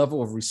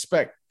level of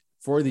respect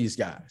for these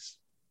guys,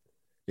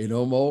 you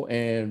know, Mo,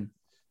 and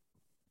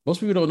most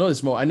people don't know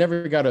this, Mo. I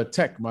never got a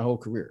tech my whole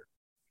career.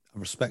 I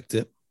respect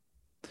it.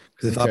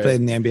 Because if I played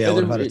in the NBA, I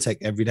would have had a tech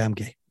every damn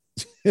game.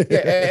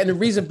 And the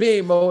reason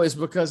being, Mo, is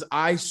because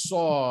I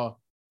saw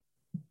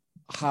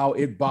how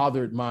it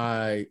bothered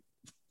my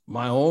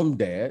own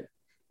dad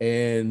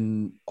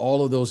and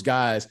all of those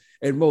guys.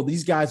 And Mo,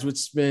 these guys would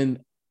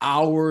spend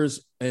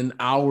hours and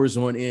hours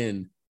on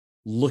end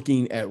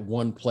looking at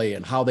one play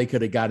and how they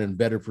could have gotten in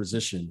better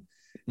position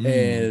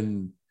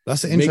and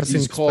that's an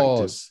interesting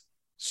calls.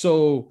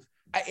 So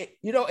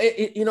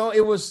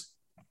it was,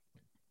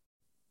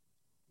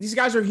 these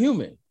guys are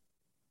human.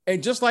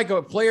 And just like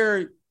a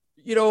player,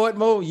 you know what,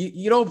 Mo,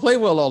 you don't play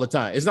well all the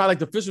time. It's not like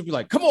the official be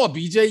like, come on,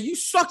 BJ, you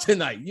suck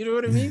tonight. You know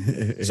what I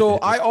mean? So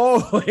I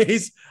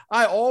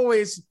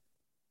always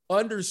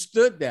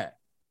understood that.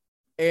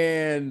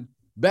 And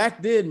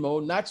back then, Mo,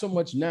 not so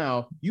much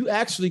now, you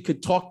actually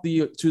could talk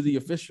to the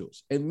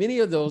officials. And many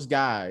of those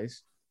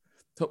guys,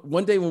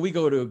 one day when we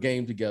go to a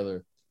game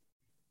together,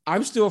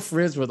 I'm still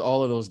friends with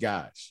all of those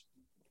guys.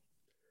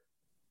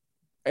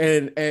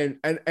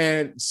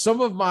 And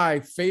some of my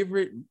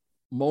favorite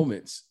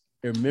moments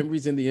and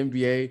memories in the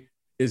NBA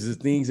is the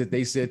things that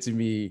they said to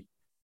me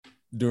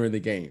during the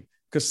game.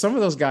 Because some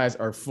of those guys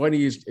are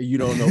funny as you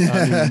don't know.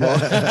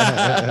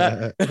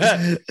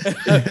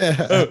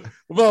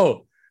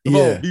 Mo,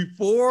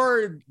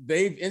 before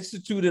they've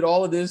instituted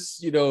all of this,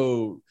 you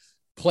know,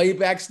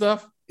 playback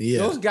stuff,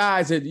 those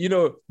guys had, you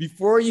know,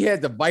 before you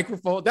had the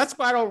microphone. That's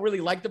why I don't really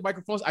like the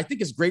microphones. I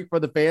think it's great for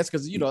the fans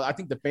because, you know, I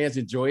think the fans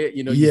enjoy it.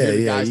 You know, you hear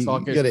the guys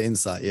talking. You get an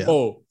insight. Yeah.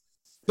 Oh,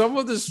 some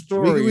of the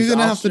stories. We're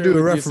gonna have to do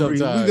a referee.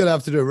 We're gonna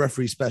have to do a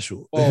referee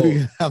special.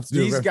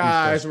 These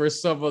guys were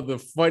some of the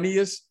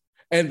funniest,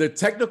 and the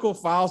technical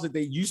fouls that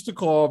they used to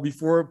call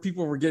before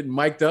people were getting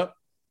mic'd up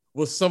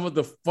was some of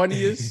the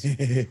funniest.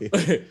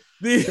 Shout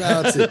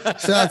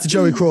out to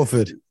Joey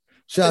Crawford.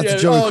 Shout out to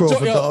Joey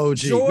Crawford, the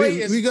OG.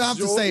 We're gonna have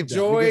to save that.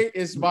 Joey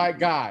is my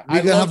guy.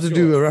 We're gonna have to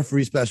do a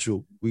referee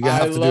special. We're gonna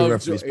have to do a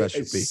referee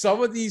special.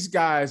 Some of these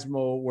guys,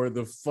 Mo, were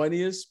the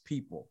funniest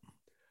people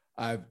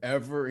I've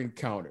ever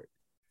encountered.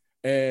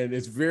 And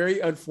it's very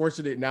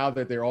unfortunate now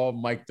that they're all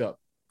mic'd up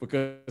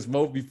because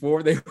Mo,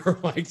 before they were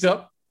mic'd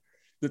up,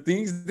 the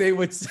things they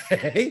would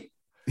say.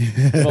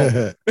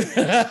 Hey,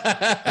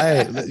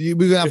 we're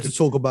gonna have to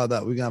talk about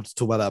that. We're gonna have to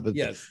talk about that. But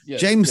yes,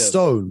 James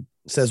Stone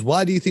says,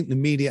 "Why do you think the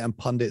media and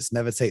pundits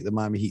never take the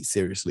Miami Heat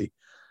seriously?"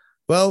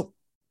 Well,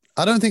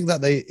 I don't think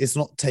that it's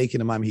not taking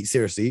the Miami Heat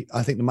seriously.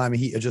 I think the Miami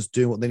Heat are just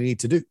doing what they need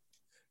to do.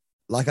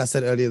 Like I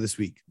said earlier this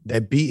week,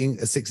 they're beating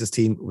a Sixers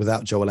team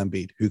without Joel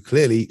Embiid, who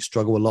clearly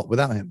struggle a lot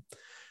without him.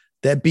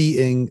 They're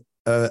beating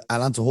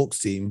Atlanta Hawks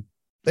team.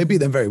 They beat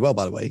them very well,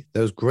 by the way.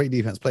 There was great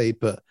defense played,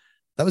 but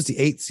that was the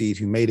 8th seed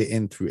who made it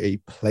in through a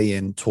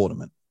play-in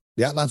tournament.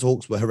 The Atlanta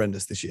Hawks were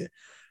horrendous this year.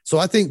 So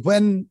I think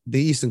when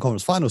the Eastern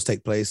Conference Finals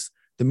take place,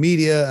 the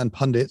media and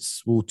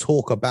pundits will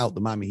talk about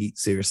the Miami Heat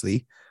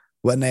seriously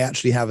when they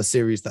actually have a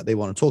series that they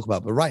want to talk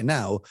about. But right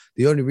now,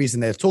 the only reason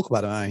they'll talk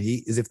about the Miami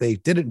Heat is if they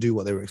didn't do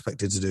what they were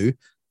expected to do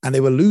and they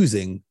were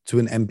losing to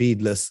an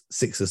Embiid-less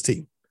Sixers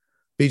team.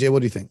 BJ, what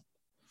do you think?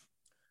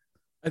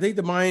 I think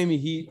the Miami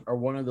Heat are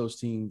one of those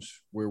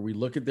teams where we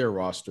look at their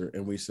roster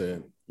and we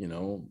said, you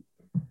know,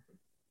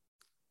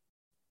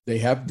 they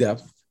have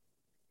depth,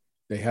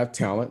 they have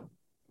talent,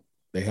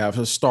 they have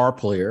a star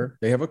player,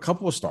 they have a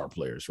couple of star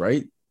players,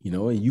 right? You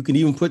know, and you can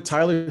even put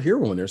Tyler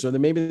Hero in there so that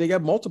maybe they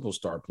got multiple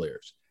star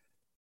players.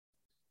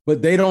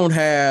 But they don't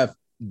have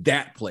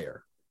that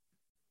player.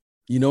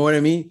 You know what I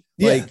mean?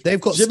 Yeah, like they've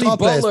got Jimmy star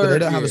players, Butler, but they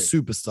don't have a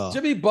superstar.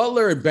 Jimmy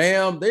Butler and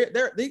Bam,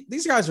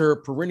 these guys are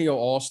perennial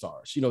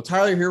all-stars. You know,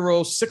 Tyler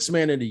Hero, 6th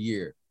man of the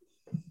year.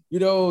 You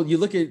know, you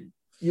look at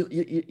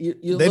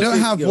they don't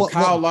have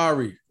Kyle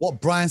Lowry.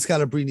 What Brian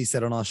Scalabrine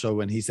said on our show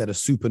when he said a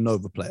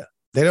supernova player.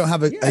 They don't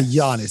have a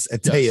Giannis, a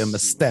Tatum, a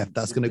Steph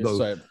that's going to go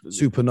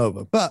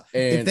supernova. But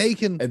if they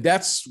can, and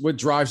that's what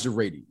drives the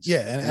ratings. Yeah,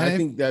 and I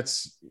think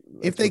that's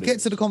if they get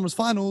to the conference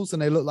finals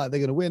and they look like they're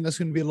going to win, there's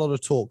going to be a lot of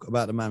talk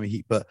about the Miami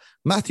Heat. But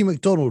Matthew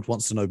McDonald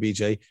wants to know,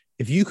 BJ,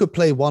 if you could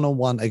play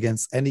one-on-one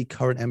against any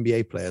current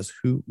NBA players,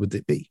 who would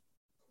it be?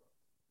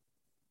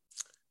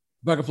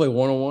 If I could play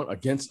one-on-one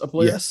against a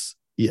player?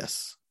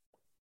 Yes.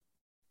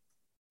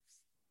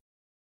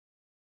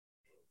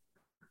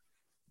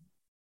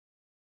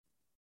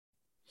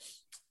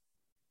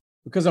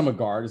 Because I'm a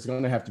guard, it's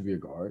going to have to be a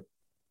guard.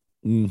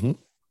 Mm-hmm.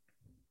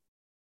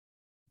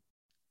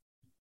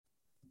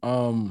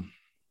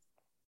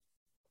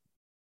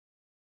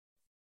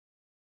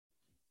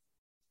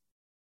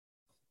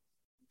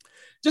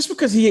 Just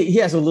because he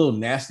has a little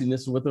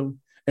nastiness with him,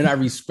 and I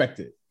respect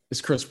it. It's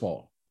Chris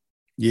Paul.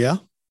 Yeah.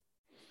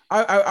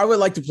 I would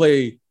like to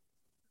play.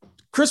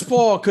 Chris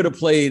Paul could have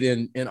played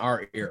in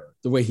our era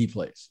the way he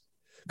plays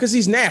because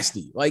he's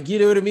nasty. Like, you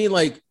know what I mean?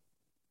 Like,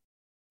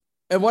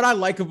 and what I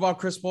like about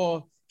Chris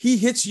Paul, he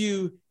hits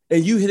you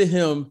and you hit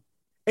him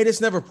and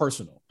it's never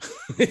personal.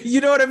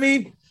 You know what I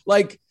mean?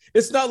 Like,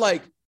 it's not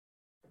like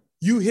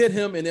you hit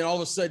him and then all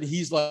of a sudden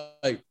he's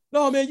like,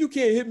 no, man, you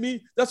can't hit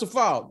me. That's a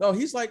foul. No,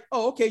 he's like,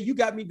 oh, okay, you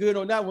got me good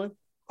on that one.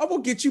 I'm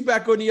going to get you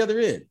back on the other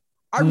end.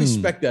 I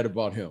respect that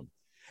about him.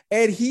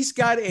 And he's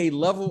got a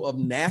level of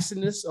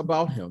nastiness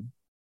about him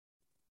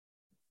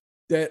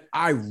that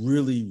I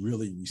really,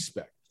 really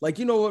respect. Like,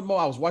 you know what, Mo?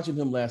 I was watching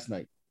him last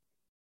night.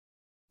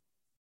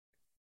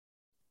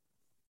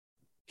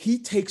 He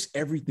takes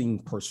everything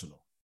personal.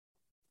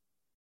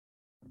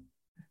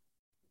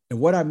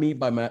 And what I mean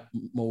by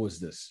Mo is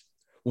this.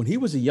 When he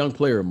was a young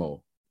player,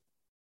 Mo,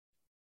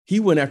 he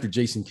went after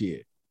Jason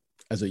Kidd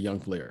as a young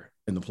player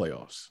in the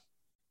playoffs.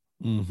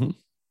 Mm-hmm.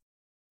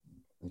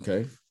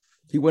 Okay?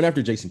 He went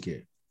after Jason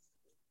Kidd.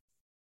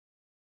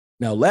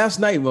 Now, last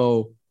night,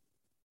 Mo,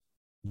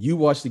 you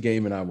watched the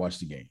game and I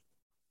watched the game.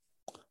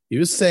 He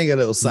was saying a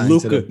little something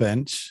to the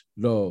bench.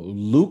 No,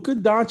 Luka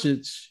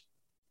Doncic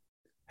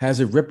has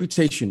a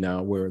reputation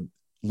now where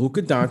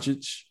Luka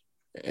Doncic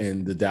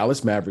and the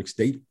Dallas Mavericks,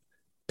 they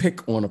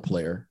pick on a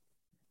player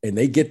and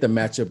they get the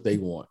matchup they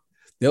want.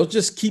 They'll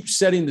just keep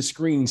setting the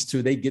screens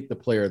till they get the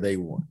player they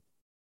want.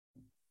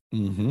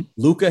 Mm-hmm.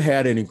 Luka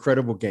had an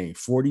incredible game,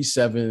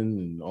 47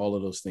 and all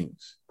of those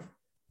things.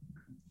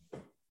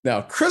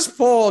 Now, Chris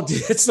Paul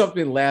did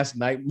something last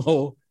night,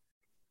 Mo,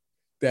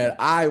 that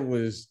I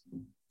was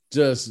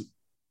just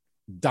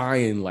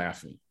dying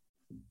laughing.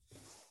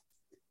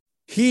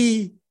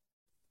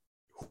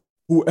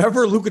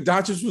 Whoever Luka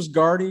Doncic was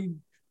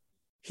guarding,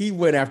 he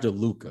went after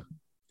Luka.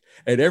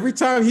 And every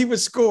time he would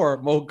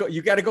score, Mo,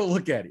 you got to go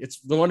look at it. It's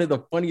one of the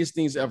funniest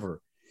things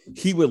ever.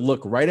 He would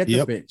look right at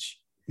the bench.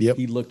 Yep.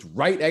 He looked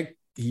right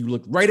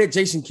at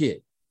Jason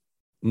Kidd.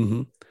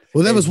 Mm-hmm.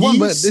 Well, there was one,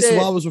 but this is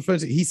what I was referring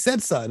to. He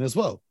said something as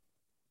well.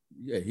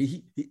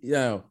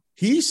 Yeah,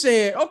 he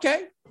said,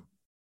 okay,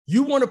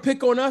 you want to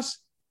pick on us?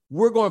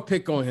 We're going to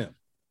pick on him.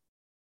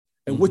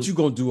 And what you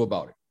going to do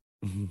about it?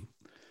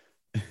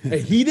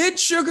 And he didn't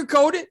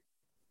sugarcoat it.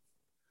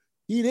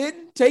 He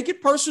didn't take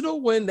it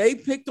personal when they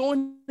picked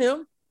on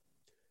him.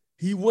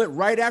 He went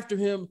right after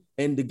him,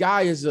 and the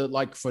guy is a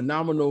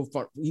phenomenal.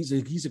 He's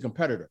a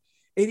competitor,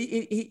 and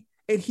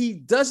he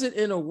does it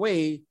in a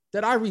way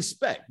that I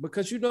respect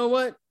because you know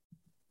what?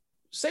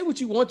 Say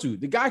what you want to.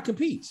 The guy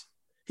competes.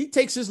 He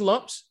takes his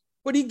lumps,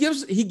 but he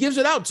gives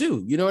it out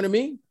too. You know what I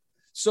mean?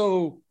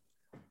 So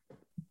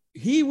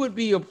he would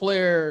be a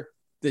player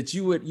that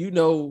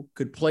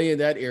could play in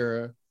that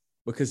era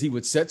because he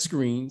would set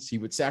screens. He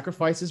would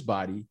sacrifice his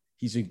body.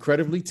 He's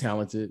incredibly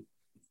talented.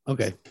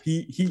 Okay.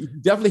 He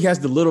definitely has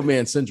the little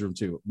man syndrome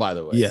too, by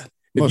the way. Yeah.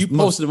 If you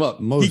post him up,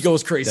 he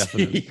goes crazy.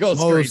 Definitely. He goes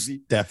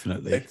crazy.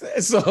 Definitely.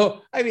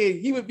 So, I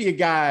mean, he would be a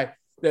guy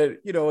that,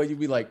 you'd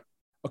be like,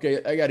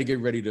 okay, I got to get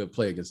ready to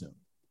play against him.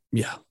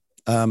 Yeah.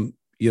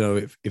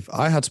 If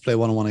I had to play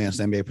one-on-one against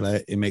an NBA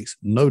player, it makes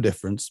no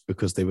difference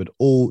because they would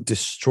all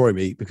destroy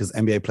me because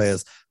NBA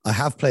players I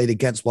have played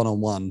against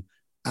one-on-one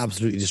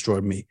absolutely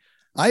destroyed me.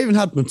 I even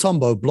had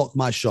Mutombo block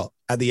my shot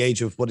at the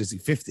age of,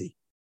 50?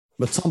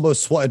 Mutombo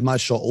swatted my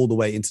shot all the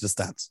way into the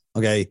stands.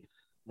 Okay.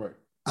 Right.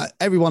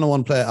 Every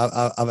one-on-one player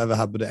I've ever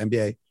had with an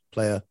NBA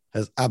player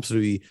has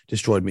absolutely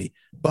destroyed me.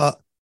 But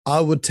I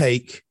would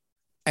take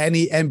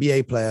any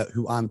NBA player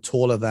who I'm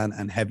taller than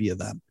and heavier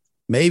than.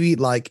 Maybe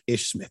like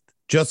Ish Smith,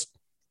 just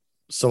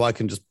so I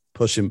can just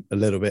push him a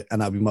little bit,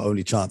 and that'll be my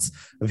only chance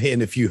of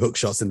hitting a few hook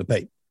shots in the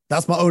paint.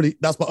 That's my only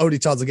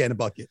chance of getting a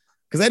bucket.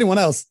 Because anyone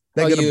else,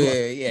 they're gonna block.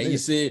 You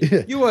see,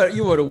 you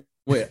would have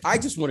win. I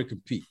just want to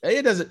compete.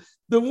 It doesn't.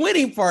 The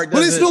winning part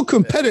doesn't. But it's not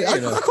competitive.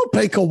 You know. I can't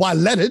play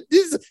Kawhi Leonard.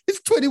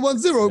 It's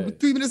 21-0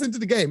 3 minutes into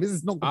the game. This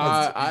is not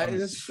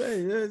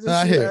competitive.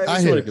 I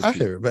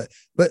hear it.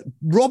 But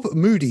Rob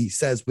Moody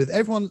says, with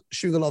everyone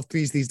shooting a lot of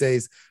threes these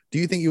days, do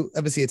you think you'll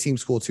ever see a team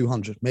score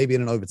 200? Maybe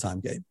in an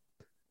overtime game.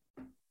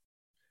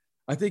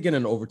 I think in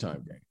an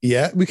overtime game.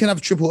 Yeah, we can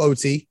have triple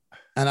OT,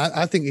 and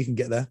I think we can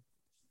get there.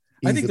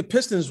 I think the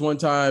Pistons one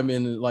time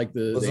in like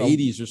the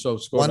 80s or so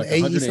scored like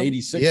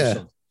 186 or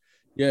something.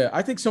 Yeah,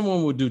 I think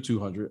someone would do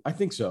 200. I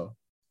think so.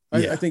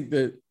 I think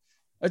that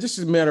it's just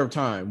a matter of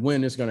time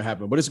when it's going to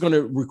happen, but it's going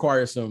to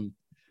require some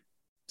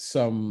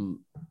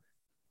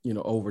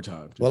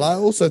overtime. Well, I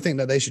also think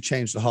that they should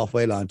change the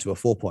halfway line to a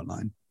 4-point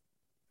line.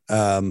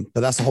 But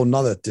that's a whole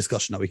nother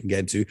discussion that we can get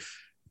into.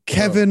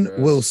 Kevin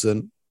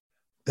Wilson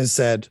has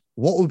said,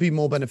 what would be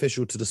more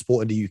beneficial to the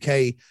sport in the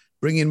UK?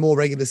 Bring in more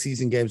regular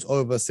season games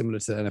over, similar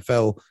to the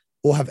NFL,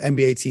 or have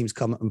NBA teams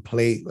come and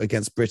play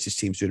against British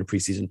teams during the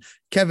preseason?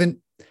 Kevin,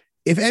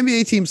 if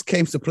NBA teams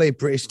came to play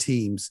British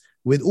teams,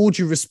 with all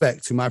due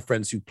respect to my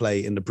friends who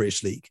play in the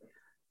British League,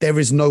 there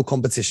is no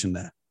competition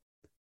there.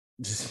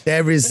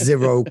 There is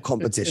zero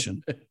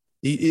competition.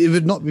 It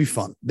would not be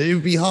fun. It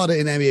would be harder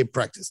in NBA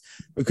practice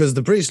because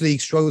the British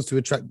League struggles to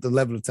attract the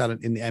level of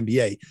talent in the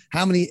NBA.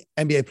 How many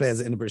NBA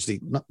players are in the British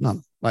League?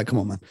 None. Like, come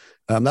on, man.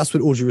 That's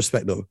with all due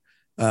respect, though,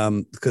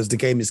 because the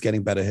game is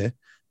getting better here.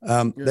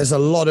 There's a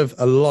lot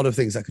of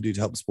things that could do to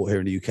help the sport here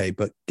in the UK,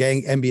 but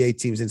getting NBA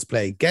teams into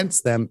play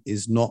against them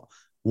is not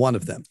one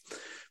of them.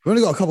 We've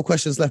only got a couple of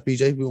questions left,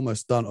 BJ. We're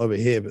almost done over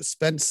here, but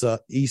Spencer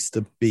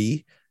Easter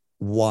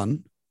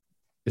B1,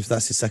 if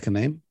that's his second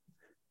name,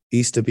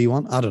 Easter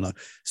B1, I don't know.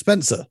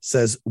 Spencer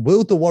says,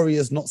 will the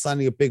Warriors not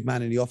signing a big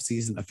man in the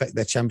offseason affect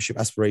their championship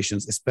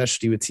aspirations,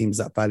 especially with teams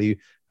that value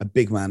a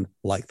big man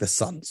like the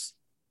Suns?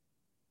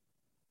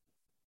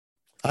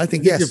 I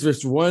think yes. If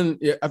there's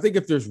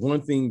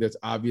one thing that's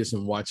obvious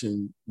in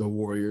watching the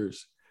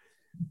Warriors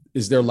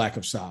is their lack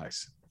of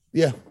size.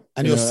 Yeah.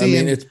 And you're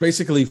seeing it's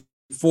basically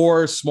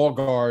 4 small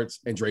guards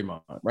and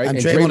Draymond, right? And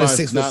Draymond is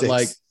 6'6". Not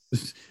like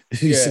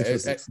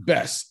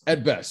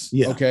at best.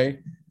 Yeah. Okay.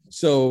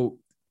 So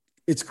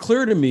it's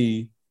clear to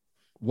me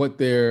what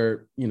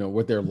they're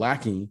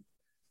lacking.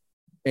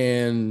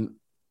 And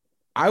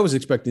I was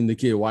expecting the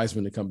kid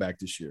Wiseman to come back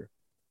this year,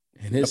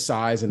 and his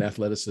size and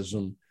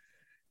athleticism.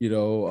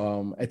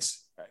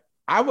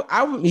 I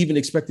wasn't even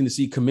expecting to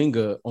see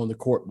Kuminga on the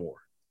court more,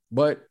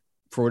 but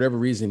for whatever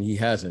reason, he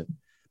hasn't,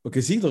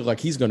 because he looked like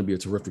he's going to be a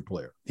terrific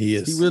player. He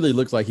is. He really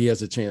looks like he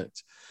has a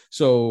chance.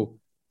 So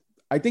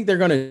I think they're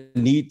going to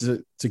need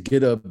to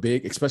get a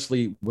big,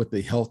 especially with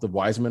the health of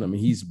Wiseman. I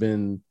mean, he's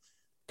been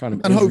kind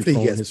of, and hopefully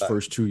he gets his back.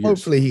 First 2 years.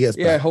 Hopefully he gets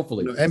back. Yeah,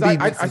 hopefully. I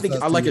think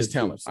I like his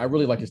talent. I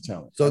really like his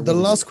talent. So the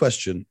last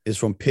question is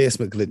from Pierce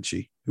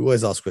McGlinchey, who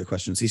always asks great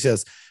questions. He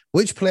says,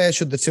 which player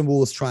should the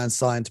Timberwolves try and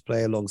sign to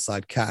play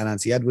alongside Cat and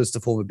Anthony Edwards to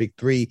form a big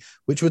three,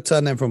 which would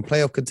turn them from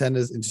playoff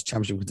contenders into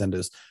championship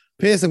contenders?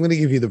 Pierce, I'm going to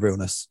give you the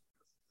realness.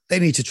 They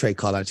need to trade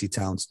Karl-Anthony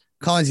Towns.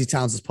 Karl-Anthony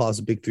Towns is part of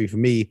the big three for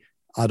me.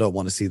 I don't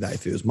want to see that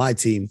if it was my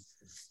team.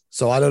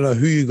 So I don't know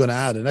who you're going to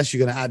add, unless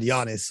you're going to add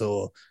Giannis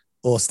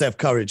or Steph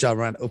Curry, Ja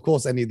Morant. Of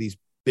course, any of these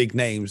big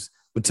names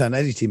would turn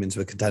any team into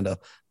a contender.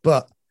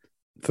 But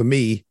for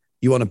me,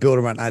 you want to build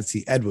around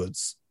Anthony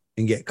Edwards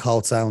and get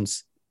Karl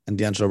Towns and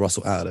D'Angelo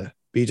Russell out of there.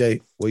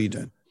 BJ, what are you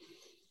doing?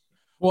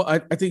 Well,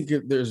 I think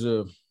there's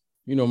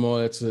Mo,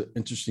 that's an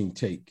interesting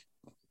take.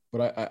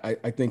 But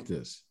I think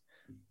it's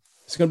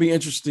going to be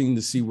interesting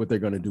to see what they're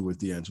going to do with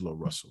D'Angelo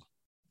Russell.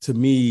 To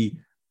me,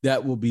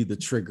 that will be the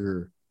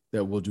trigger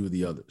that will do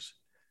the others.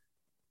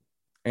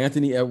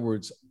 Anthony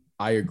Edwards,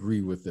 I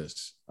agree with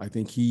this. I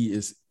think he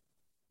is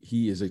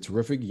a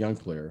terrific young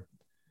player.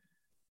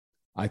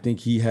 I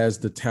think he has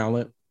the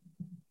talent.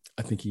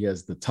 I think he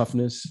has the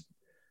toughness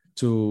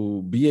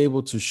to be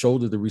able to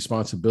shoulder the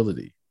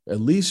responsibility,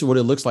 at least what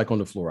it looks like on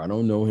the floor. I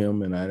don't know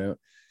him, and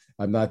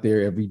I'm not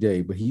there every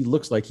day, but he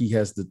looks like he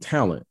has the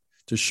talent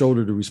to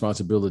shoulder the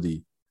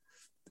responsibility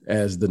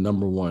as the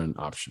number one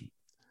option.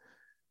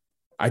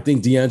 I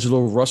think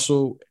D'Angelo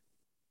Russell,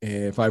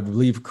 if I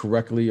believe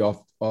correctly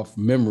off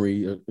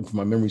memory, if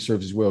my memory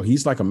serves as well,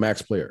 he's like a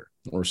max player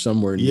or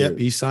somewhere near. Yep,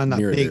 he signed that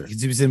big.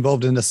 He was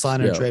involved in the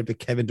sign and trade with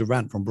Kevin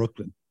Durant from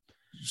Brooklyn.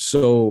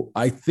 So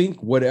I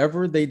think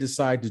whatever they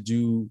decide to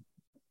do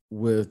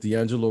with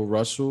D'Angelo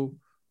Russell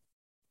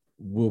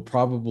will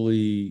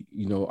probably,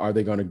 are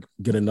they going to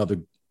get another,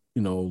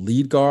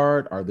 lead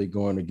guard? Are they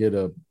going to get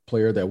a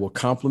player that will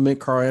complement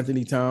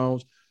Karl-Anthony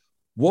Towns?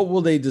 What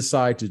will they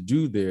decide to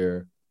do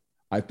there?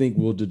 I think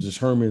will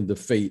determine the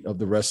fate of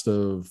the rest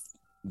of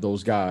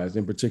those guys,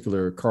 in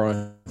particular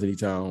Karl-Anthony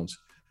Towns,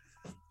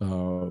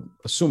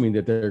 assuming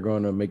that they're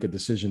going to make a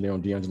decision there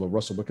on D'Angelo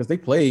Russell, because they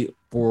played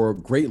for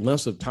great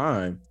lengths of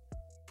time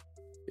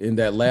in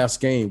that last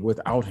game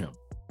without him.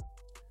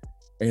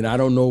 And I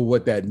don't know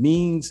what that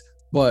means,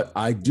 but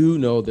I do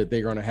know that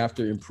they're going to have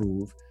to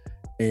improve,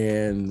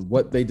 and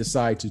what they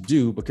decide to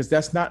do, because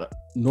that's not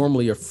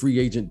normally a free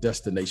agent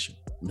destination,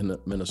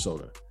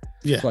 Minnesota.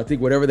 Yeah. So I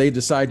think whatever they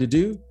decide to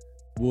do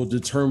will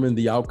determine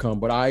the outcome.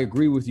 But I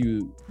agree with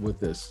you with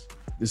this.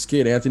 This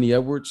kid, Anthony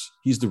Edwards,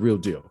 he's the real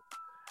deal.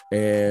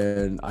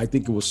 And I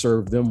think it will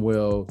serve them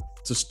well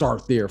to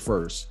start there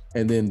first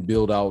and then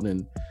build out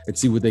and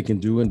see what they can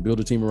do and build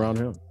a team around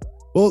him.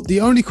 Well,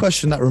 the only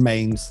question that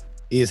remains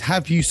is,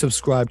 have you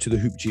subscribed to the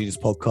Hoop Genius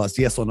podcast?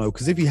 Yes or no?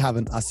 Because if you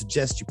haven't, I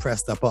suggest you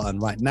press that button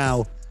right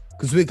now,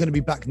 because we're going to be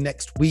back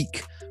next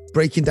week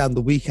breaking down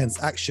the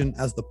weekend's action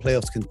as the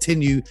playoffs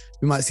continue.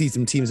 We might see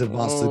some teams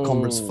advance to the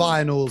conference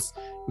finals.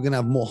 We're going to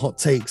have more hot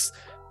takes.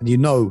 And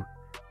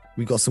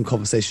we got some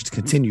conversation to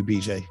continue,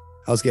 BJ.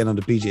 I was getting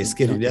under BJ's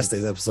skin on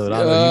yesterday's episode.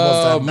 I'm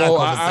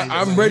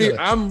ready.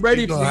 I'm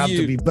ready for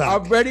you.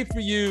 I'm ready for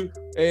you.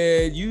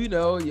 And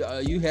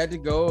you had to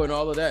go and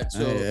all of that.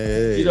 So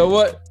you know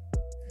what?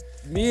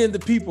 Me and the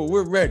people,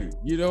 we're ready.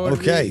 You know what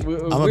okay. I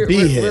mean? I'm gonna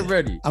be here. We're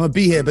ready. I'm gonna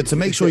be here, but to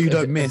make sure you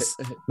don't miss,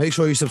 make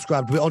sure you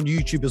subscribe. We're on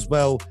YouTube as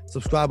well.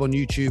 Subscribe on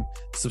YouTube,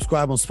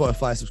 subscribe on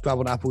Spotify, subscribe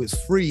on Apple.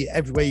 It's free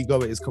everywhere you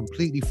go. It is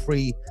completely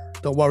free.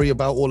 Don't worry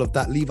about all of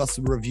that. Leave us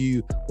a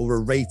review or a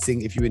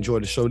rating if you enjoy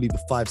the show. Leave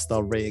a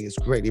 5-star rating. It's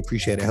greatly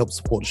appreciated. It helps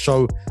support the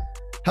show.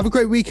 Have a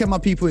great weekend, my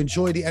people.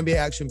 Enjoy the NBA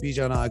action.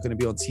 BJ and I are going to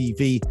be on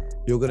TV.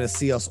 You're going to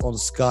see us on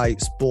Sky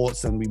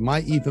Sports, and we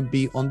might even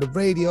be on the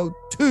radio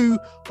too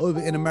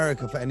over in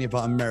America for any of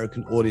our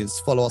American audience.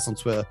 Follow us on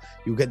Twitter.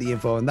 You'll get the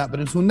info on that. But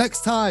until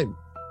next time,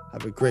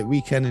 have a great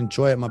weekend.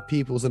 Enjoy it, my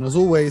peoples. And as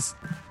always,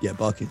 get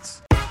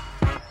buckets.